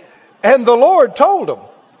 And the Lord told them.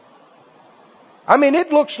 I mean,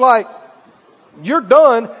 it looks like you're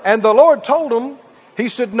done. And the Lord told them, He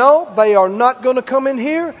said, no, they are not going to come in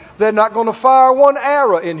here. They're not going to fire one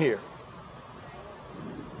arrow in here.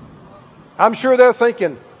 I'm sure they're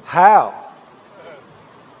thinking, how?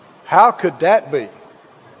 How could that be?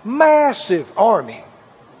 Massive army.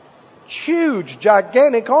 Huge,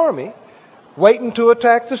 gigantic army waiting to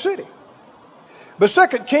attack the city. But 2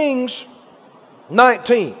 Kings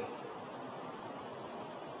 19,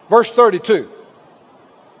 verse 32.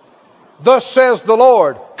 Thus says the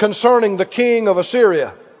Lord concerning the king of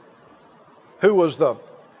Assyria, who was the,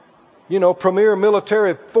 premier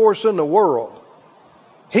military force in the world.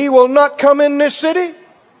 He will not come in this city.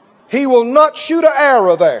 He will not shoot an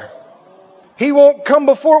arrow there. He won't come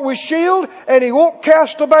before it with shield, and he won't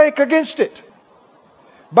cast a bank against it.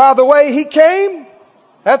 By the way he came,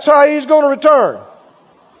 that's how he's going to return.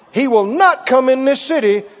 He will not come in this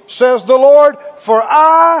city, says the Lord, for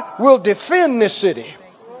I will defend this city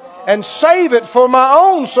and save it for my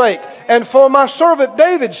own sake and for my servant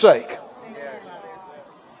David's sake.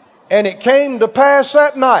 And it came to pass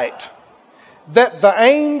that night that the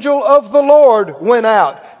angel of the Lord went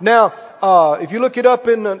out. Now, if you look it up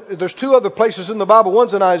there's two other places in the Bible.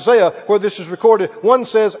 One's in Isaiah where this is recorded. One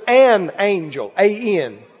says an angel,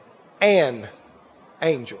 A-N, an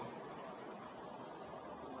angel.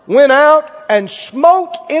 Went out and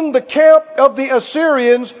smote in the camp of the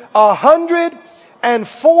Assyrians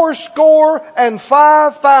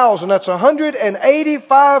 185,000. That's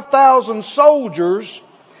 185,000 soldiers.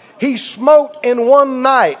 He smote in one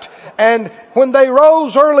night. And when they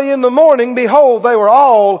rose early in the morning, behold, they were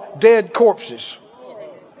all dead corpses.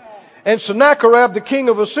 And Sennacherib, the king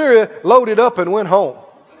of Assyria, loaded up and went home.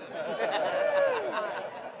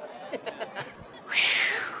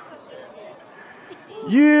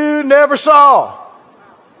 You never saw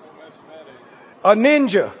a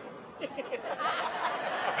ninja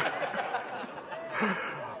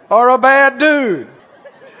or a bad dude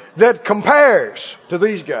that compares to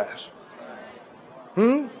these guys.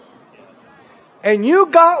 And you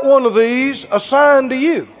got one of these assigned to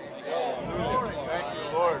you.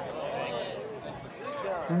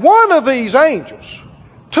 One of these angels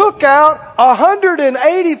took out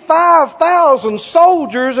 185,000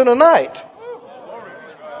 soldiers in a night.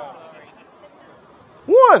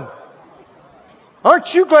 One.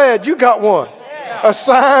 Aren't you glad you got one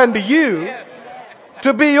assigned to you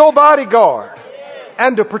to be your bodyguard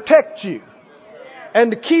and to protect you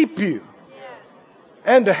and to keep you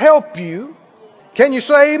and to help you? Can you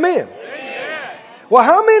say amen? Amen. Well,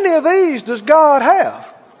 how many of these does God have?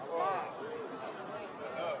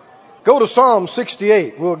 Go to Psalm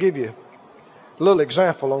 68. We'll give you a little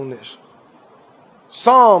example on this.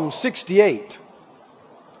 Psalm 68.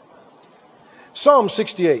 Psalm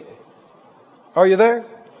 68. Are you there?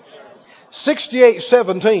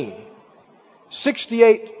 68:17.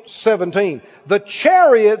 68:17. The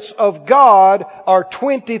chariots of God are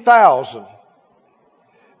 20,000.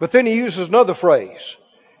 But then he uses another phrase.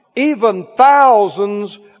 Even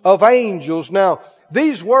thousands of angels. Now,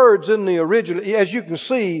 these words in the original, as you can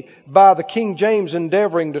see by the King James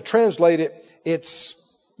endeavoring to translate it, it's,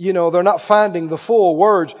 they're not finding the full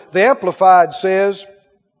words. The Amplified says,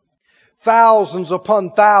 thousands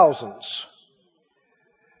upon thousands.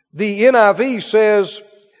 The NIV says,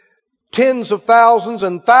 tens of thousands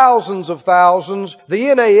and thousands of thousands.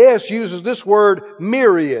 The NAS uses this word,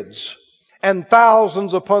 myriads. And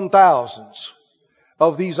thousands upon thousands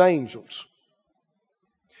of these angels.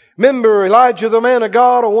 Remember Elijah, the man of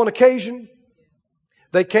God, on one occasion?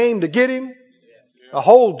 They came to get him. A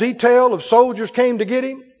whole detail of soldiers came to get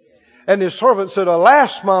him. And his servant said,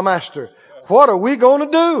 alas, my master, What are we going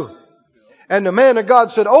to do? And the man of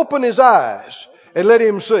God said, open his eyes and let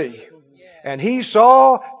him see. And he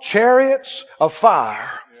saw chariots of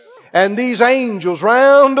fire and these angels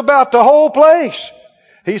round about the whole place.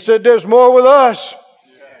 He said, there's more with us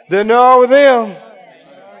than there are with them.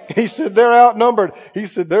 He said, they're outnumbered. He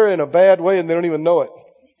said, they're in a bad way and they don't even know it.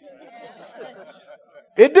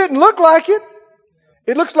 It didn't look like it.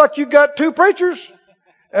 It looks like you got 2 preachers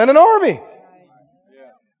and an army.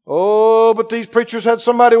 Oh, but these preachers had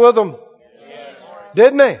somebody with them.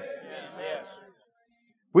 Didn't they?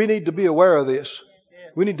 We need to be aware of this.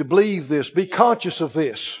 We need to believe this. Be conscious of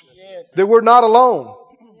this. That we're not alone.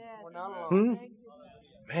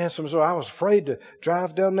 Man, so I was afraid to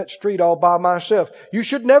drive down that street all by myself. You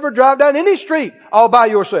should never drive down any street all by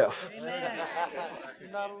yourself.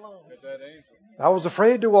 I was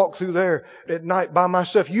afraid to walk through there at night by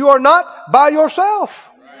myself. You are not by yourself.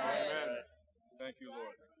 Thank you,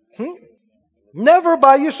 Lord. Never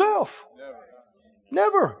by yourself.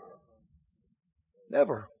 Never.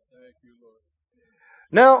 Never. Thank you, Lord.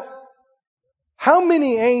 Now, how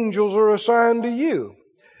many angels are assigned to you?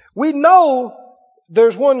 We know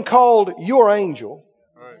there's one called your angel.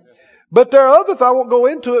 But there are other, I won't go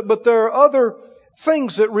into it, but there are other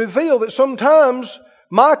things that reveal that sometimes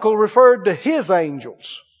Michael referred to his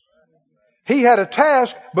angels. He had a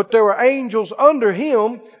task, but there were angels under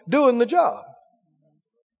him doing the job.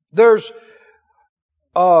 There's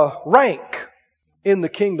a rank in the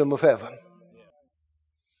kingdom of heaven.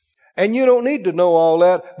 And you don't need to know all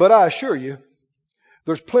that, but I assure you,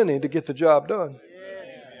 there's plenty to get the job done.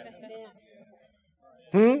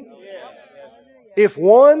 If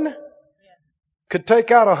one could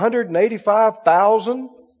take out 185,000,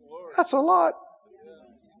 that's a lot.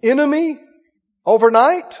 Enemy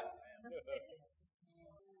overnight.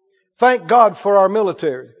 Thank God for our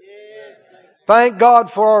military. Thank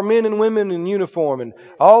God for our men and women in uniform and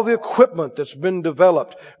all the equipment that's been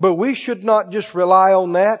developed. But we should not just rely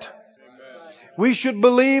on that. We should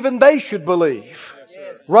believe and they should believe.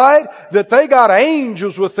 Right? That they got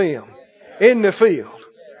angels with them in the field.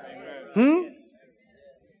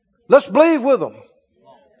 Let's believe with them.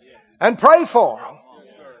 And pray for them.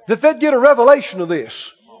 That they'd get a revelation of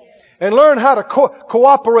this. And learn how to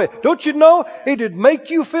cooperate. Don't you know it'd make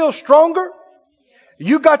you feel stronger?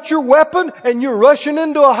 You got your weapon and you're rushing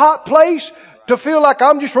into a hot place to feel like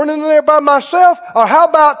I'm just running in there by myself? Or how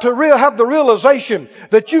about to have the realization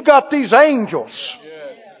that you got these angels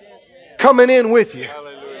coming in with you?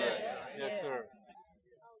 Hallelujah. Yes, sir.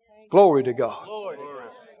 Glory to God.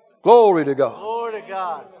 Glory to God. Glory to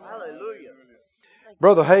God. Hallelujah.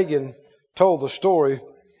 Brother Hagin told the story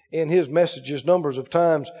in his messages numbers of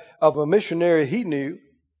times of a missionary he knew.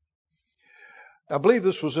 I believe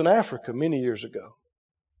this was in Africa many years ago.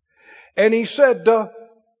 And he said,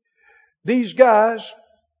 these guys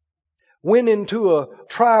went into a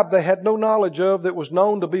tribe they had no knowledge of that was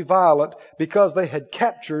known to be violent because they had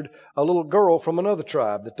captured a little girl from another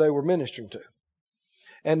tribe that they were ministering to.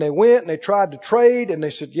 And they went and they tried to trade and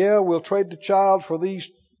they said, yeah, we'll trade the child for these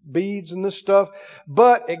beads and this stuff.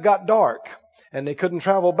 But it got dark and they couldn't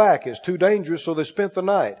travel back. It's too dangerous, so they spent the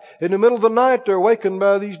night. In the middle of the night, they're awakened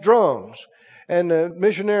by these drums. And the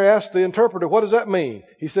missionary asked the interpreter, what does that mean?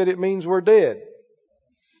 He said, it means we're dead.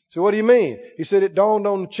 So what do you mean? He said, it dawned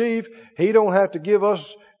on the chief, he don't have to give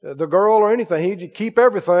us the girl or anything. He'd keep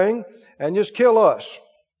everything and just kill us.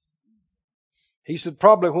 He said,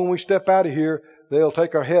 probably when we step out of here, they'll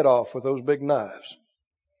take our head off with those big knives.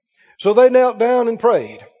 So they knelt down and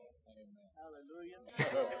prayed.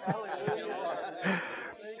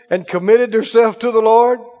 And committed themselves to the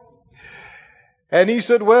Lord. And he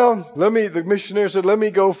said, well, the missionary said, let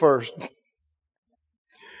me go first.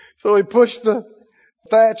 So he pushed the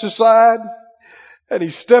thatch aside and he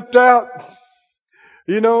stepped out,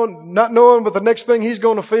 not knowing, but the next thing he's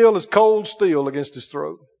going to feel is cold steel against his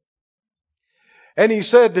throat. And he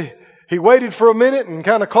said, he waited for a minute and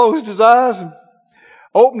kind of closed his eyes and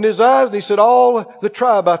opened his eyes and he said, all the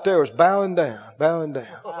tribe out there was bowing down.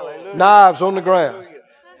 Hallelujah. Knives on the ground.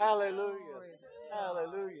 Hallelujah.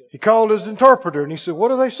 Hallelujah. He called his interpreter and he said,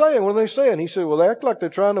 what are they saying? He said, well, they act like they're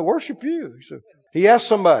trying to worship you. He asked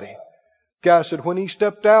somebody. The guy said, when he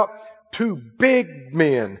stepped out, 2 big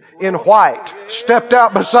men in white stepped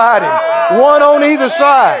out beside him, one on either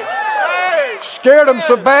side. Scared them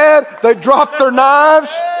so bad, they dropped their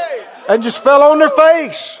knives and just fell on their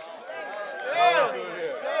face.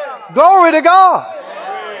 Glory to God.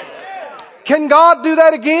 Can God do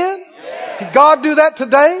that again? Can God do that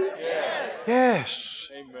today? Yes.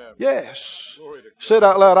 Yes. Said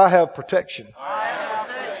out loud, I have protection.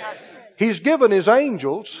 He's given His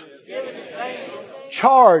angels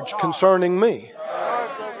charge concerning me.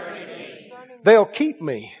 They'll keep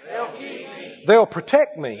me. They'll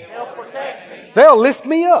protect me. They'll lift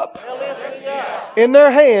me up in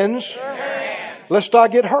their hands, lest I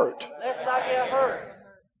get hurt.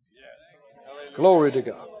 Glory to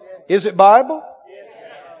God. Is it Bible?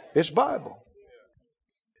 It's Bible.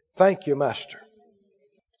 Thank you, Master.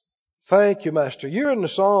 Thank you, Master. You're in the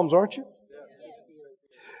Psalms, aren't you?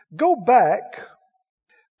 Go back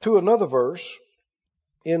to another verse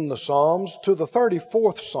in the Psalms, to the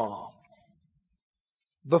 34th Psalm.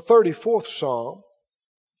 The 34th Psalm.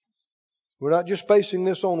 We're not just basing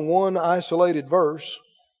this on one isolated verse.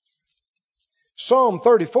 Psalm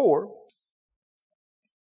 34,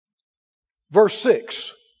 verse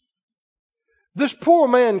 6. This poor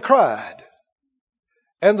man cried,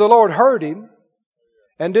 and the Lord heard him,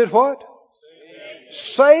 and did what?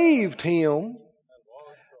 Saved him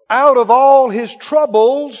out of all his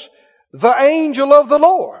troubles. The angel of the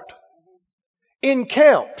Lord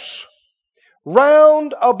encamps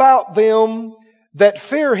round about them that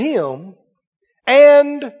fear him,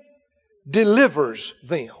 and delivers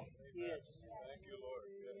them.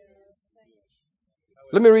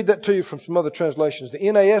 Let me read that to you from some other translations.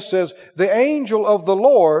 The NAS says, the angel of the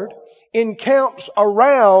Lord encamps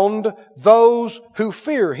around those who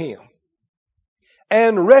fear him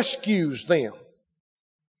and rescues them.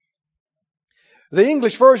 The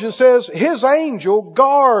English version says, his angel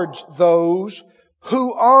guards those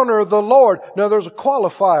who honor the Lord. Now there's a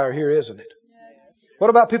qualifier here, isn't it? What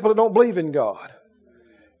about people that don't believe in God?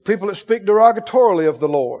 People that speak derogatorily of the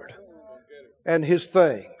Lord and His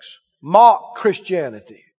things. Mock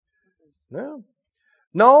Christianity. No,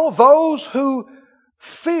 those who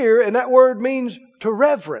fear, and that word means to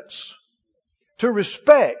reverence, to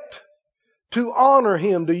respect, to honor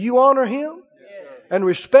Him. Do you honor Him and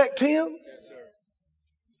respect Him?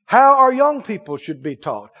 How our young people should be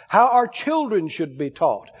taught. How our children should be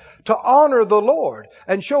taught. To honor the Lord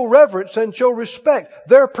and show reverence and show respect.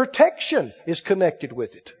 Their protection is connected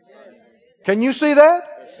with it. Can you see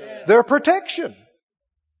that? Their protection.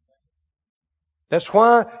 That's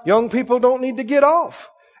why young people don't need to get off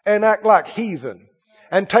and act like heathen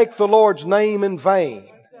and take the Lord's name in vain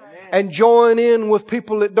and join in with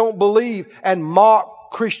people that don't believe and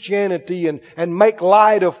mock Christianity and make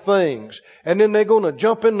light of things. And then they're going to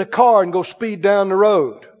jump in the car and go speed down the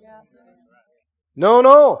road.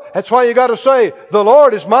 No. That's why you got to say, the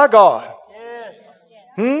Lord is my God.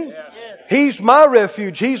 He's my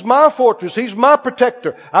refuge. He's my fortress. He's my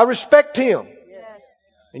protector. I respect Him.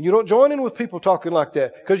 And you don't join in with people talking like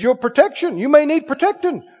that. Because your protection, you may need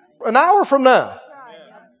protecting an hour from now.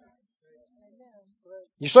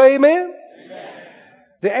 You say amen?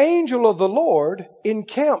 The angel of the Lord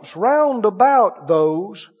encamps round about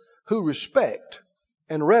those who respect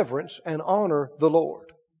and reverence and honor the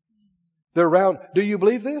Lord. They're round. Do you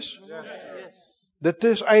believe this? Yes. That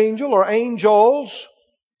this angel or angels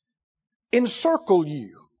encircle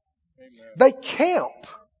you. Amen. They camp.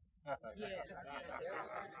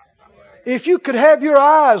 If you could have your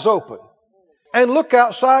eyes open and look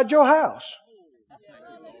outside your house.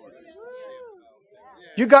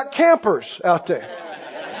 You got campers out there.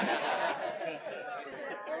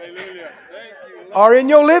 Or in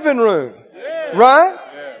your living room. Right?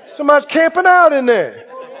 Somebody's camping out in there.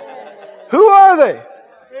 Who are they?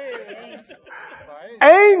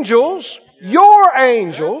 Angels, your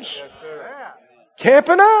angels,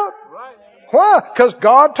 camping out. Why? Because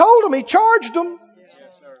God told them. He charged them.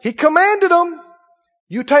 He commanded them.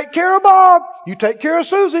 You take care of Bob. You take care of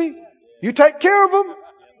Susie. You take care of them.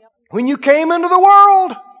 When you came into the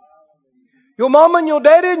world, your mama and your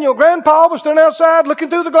daddy and your grandpa was standing outside looking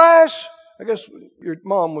through the glass. I guess your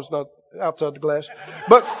mom was not outside the glass.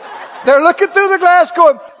 But they're looking through the glass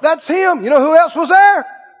going, that's him. You know who else was there?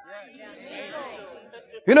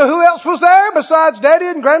 You know who else was there besides daddy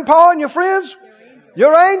and grandpa and your friends?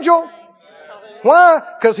 Your angel. Why?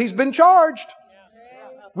 Because he's been charged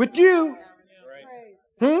with you.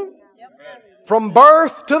 From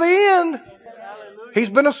birth to the end. He's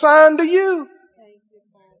been assigned to you.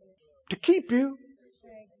 To keep you.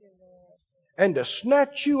 And to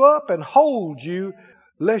snatch you up and hold you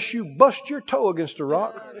lest you bust your toe against a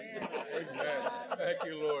rock. Thank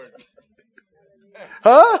you, Lord.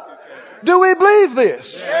 Huh? Do we believe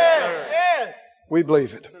this? Yes. We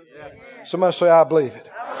believe it. Somebody say, I believe it.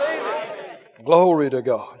 Glory to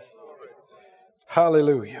God.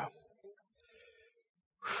 Hallelujah.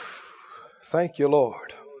 Thank you,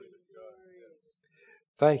 Lord.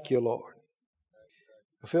 Thank you, Lord.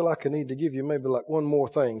 I feel like I need to give you maybe like one more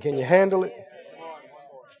thing. Can you handle it?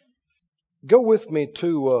 Go with me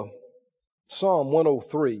to Psalm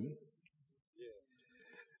 103.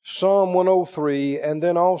 Psalm 103, and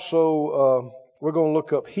then also we're going to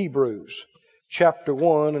look up Hebrews chapter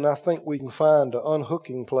 1, and I think we can find an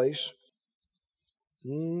unhooking place.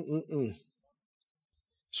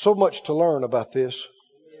 So much to learn about this.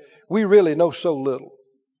 We really know so little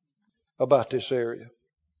about this area.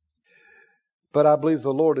 But I believe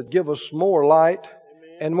the Lord would give us more light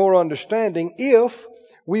and more understanding if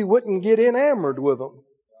we wouldn't get enamored with them.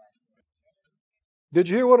 Did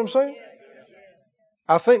you hear what I'm saying?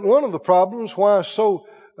 I think one of the problems why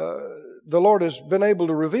the Lord has been able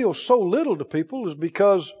to reveal so little to people is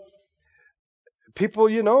because people,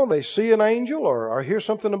 they see an angel or hear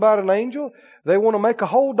something about an angel. They want to make a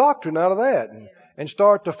whole doctrine out of that and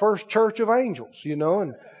start the first church of angels,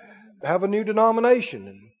 and have a new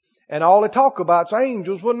denomination. And all they talk about is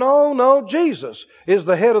angels. Well, no, Jesus is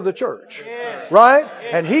the head of the church. Yes. Right?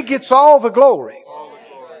 Yes. And He gets all the glory.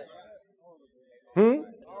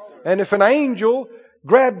 And if an angel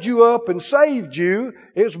grabbed you up and saved you,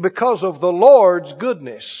 it's because of the Lord's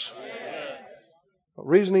goodness. The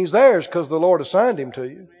reason He's there is because the Lord assigned Him to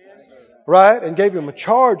you. Right? And gave Him a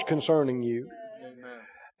charge concerning you.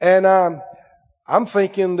 And I'm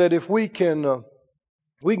thinking that if we can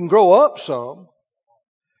grow up some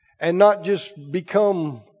and not just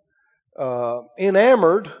become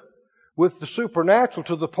enamored with the supernatural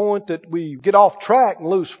to the point that we get off track and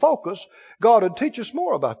lose focus, God would teach us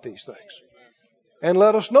more about these things. And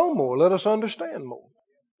let us know more. Let us understand more.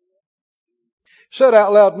 Said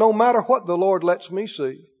out loud, no matter what the Lord lets me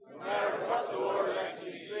see,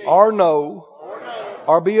 or know,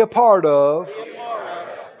 or be a part of,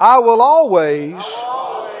 I will always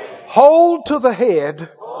hold to the head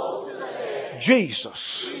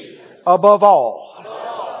Jesus above all.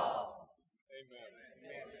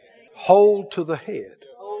 Hold to the head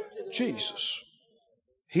Jesus.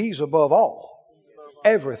 He's above all.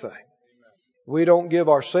 Everything. We don't give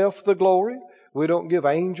ourselves the glory. We don't give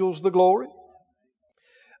angels the glory.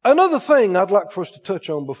 Another thing I'd like for us to touch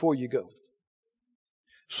on before you go.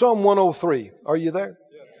 Psalm 103. Are you there?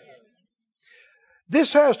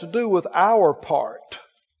 This has to do with our part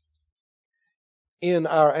in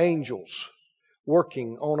our angels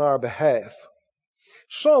working on our behalf.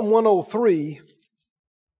 Psalm 103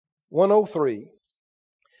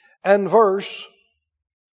 and verse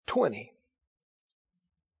 20.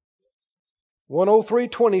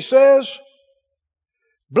 103:20 says,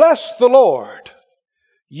 bless the Lord,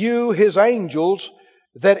 you His angels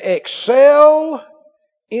that excel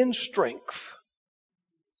in strength,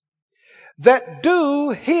 that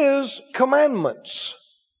do His commandments,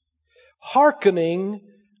 hearkening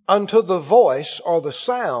unto the voice or the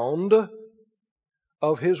sound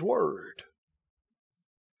of His word.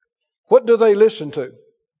 What do they listen to?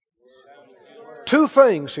 Two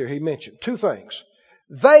things here he mentioned. Two things.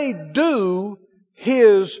 They do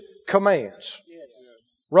His commands.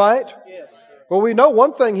 Right? Well, we know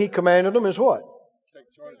one thing He commanded them is what?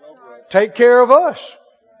 Take care of us.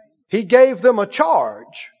 He gave them a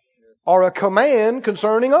charge or a command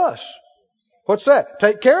concerning us. What's that?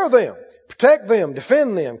 Take care of them. Protect them.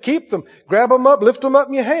 Defend them. Keep them. Grab them up. Lift them up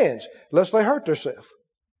in your hands lest they hurt themselves.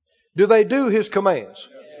 Do they do His commands?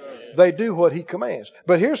 They do what He commands.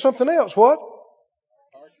 But here's something else. What?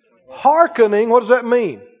 Hearkening. What does that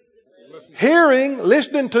mean? Hearing,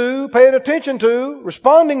 listening to, paying attention to,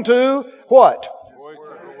 responding to what?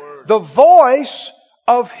 The voice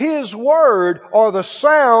of His word or the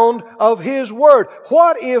sound of His word.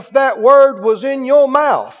 What if that word was in your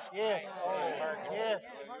mouth?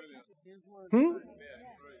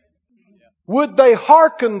 Would they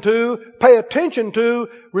hearken to, pay attention to,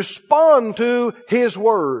 respond to His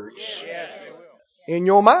words? In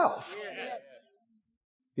your mouth.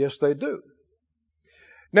 Yes, they do.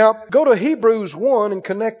 Now, go to Hebrews 1 and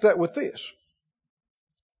connect that with this.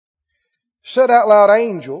 Said out loud,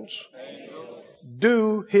 angels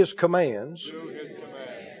do His commands,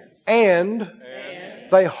 and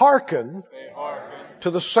they hearken to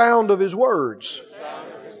the sound of His words.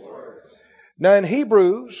 Now, in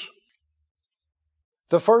Hebrews,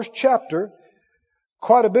 the first chapter,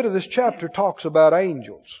 quite a bit of this chapter talks about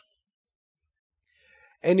angels.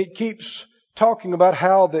 And it keeps talking about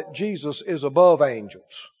how that Jesus is above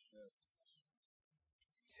angels.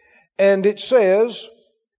 And it says,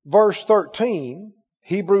 verse 13,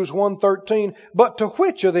 Hebrews 1:13, but to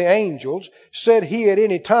which of the angels said He at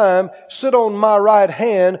any time, sit on my right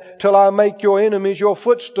hand till I make your enemies your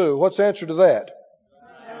footstool? What's the answer to that?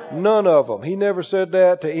 None of them. He never said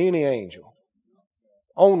that to any angel.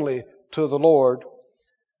 Only to the Lord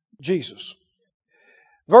Jesus.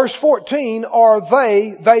 Verse 14, are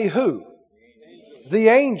they who? The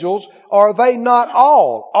angels, are they not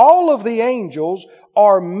all? All of the angels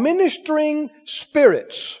are ministering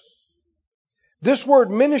spirits. This word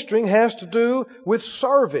ministering has to do with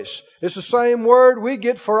service. It's the same word we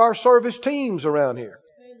get for our service teams around here.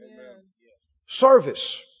 Amen.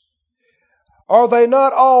 Service. Are they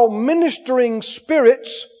not all ministering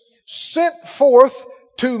spirits sent forth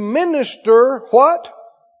to minister what?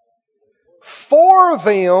 For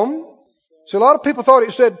them. See, a lot of people thought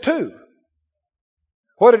it said to.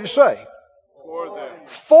 What did it say? For them.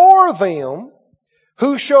 For them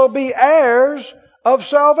who shall be heirs of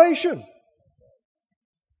salvation.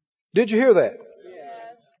 Did you hear that?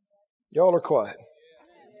 Yes. Y'all are quiet.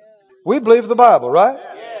 We believe the Bible, right?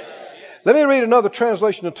 Yes. Let me read another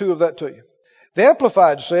translation or two of that to you. The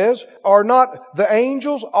Amplified says, are not the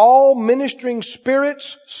angels all ministering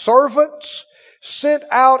spirits, servants, sent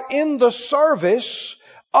out in the service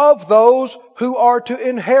of those who are to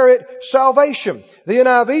inherit salvation? The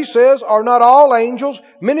NIV says, are not all angels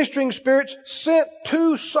ministering spirits sent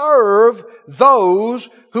to serve those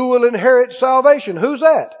who will inherit salvation? Who's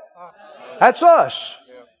that? That's us.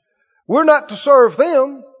 We're not to serve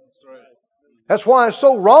them. That's why it's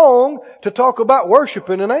so wrong to talk about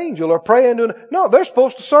worshiping an angel or praying to an... No, they're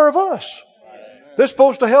supposed to serve us. They're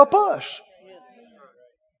supposed to help us.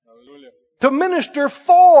 To minister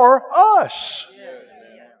for us.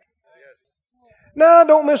 Now,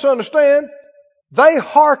 don't misunderstand. They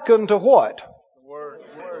hearken to what?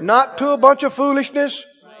 Not to a bunch of foolishness.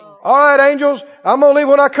 All right, angels, I'm going to leave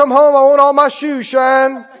when I come home. I want all my shoes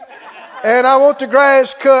shined. And I want the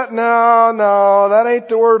grass cut. No, that ain't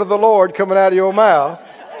the word of the Lord coming out of your mouth.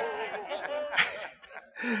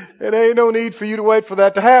 It ain't no need for you to wait for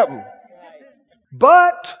that to happen.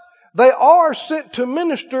 But they are sent to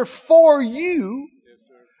minister for you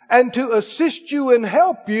and to assist you and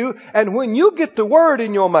help you. And when you get the word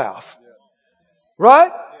in your mouth,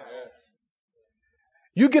 right?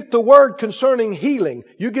 You get the word concerning healing.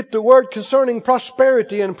 You get the word concerning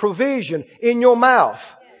prosperity and provision in your mouth.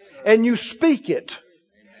 And you speak it,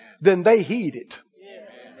 then they heed it.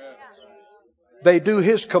 They do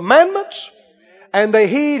His commandments and they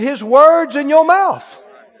heed His words in your mouth.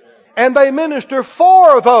 And they minister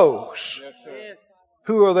for those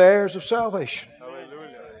who are the heirs of salvation.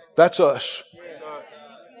 That's us.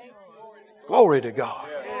 Glory to God.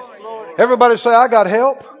 Everybody say, I got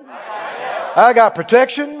help. I got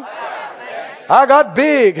protection. I got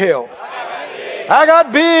big help. I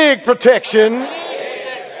got big protection.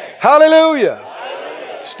 Hallelujah.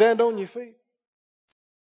 Stand on your feet.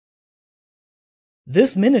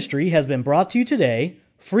 This ministry has been brought to you today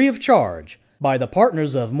free of charge by the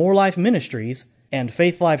partners of More Life Ministries and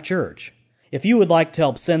Faith Life Church. If you would like to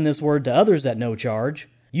help send this word to others at no charge,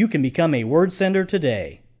 you can become a word sender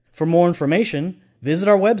today. For more information, visit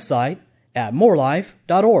our website at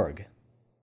morelife.org.